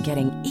imagine them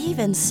getting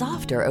even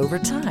softer over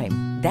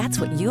time. That's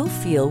what you'll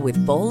feel with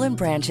Boll &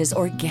 Branch's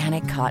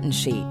organic cotton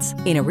sheets.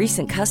 In a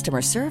recent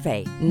customer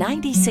survey,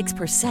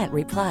 96%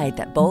 replied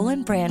that Boll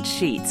 & Branch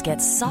sheets get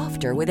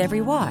softer with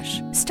every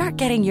wash. Start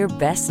getting your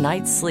best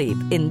night's sleep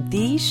in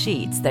these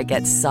sheets that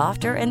get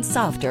softer and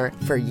softer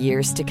for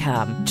years to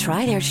come.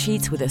 Try their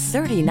sheets with a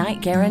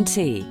 30-night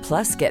guarantee.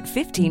 Plus, get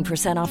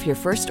 15% off your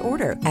first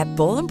order at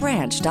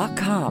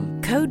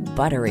bollandbranch.com. Code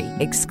BUTTERY.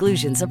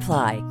 Exclusions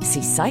apply.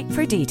 See site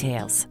for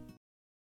details.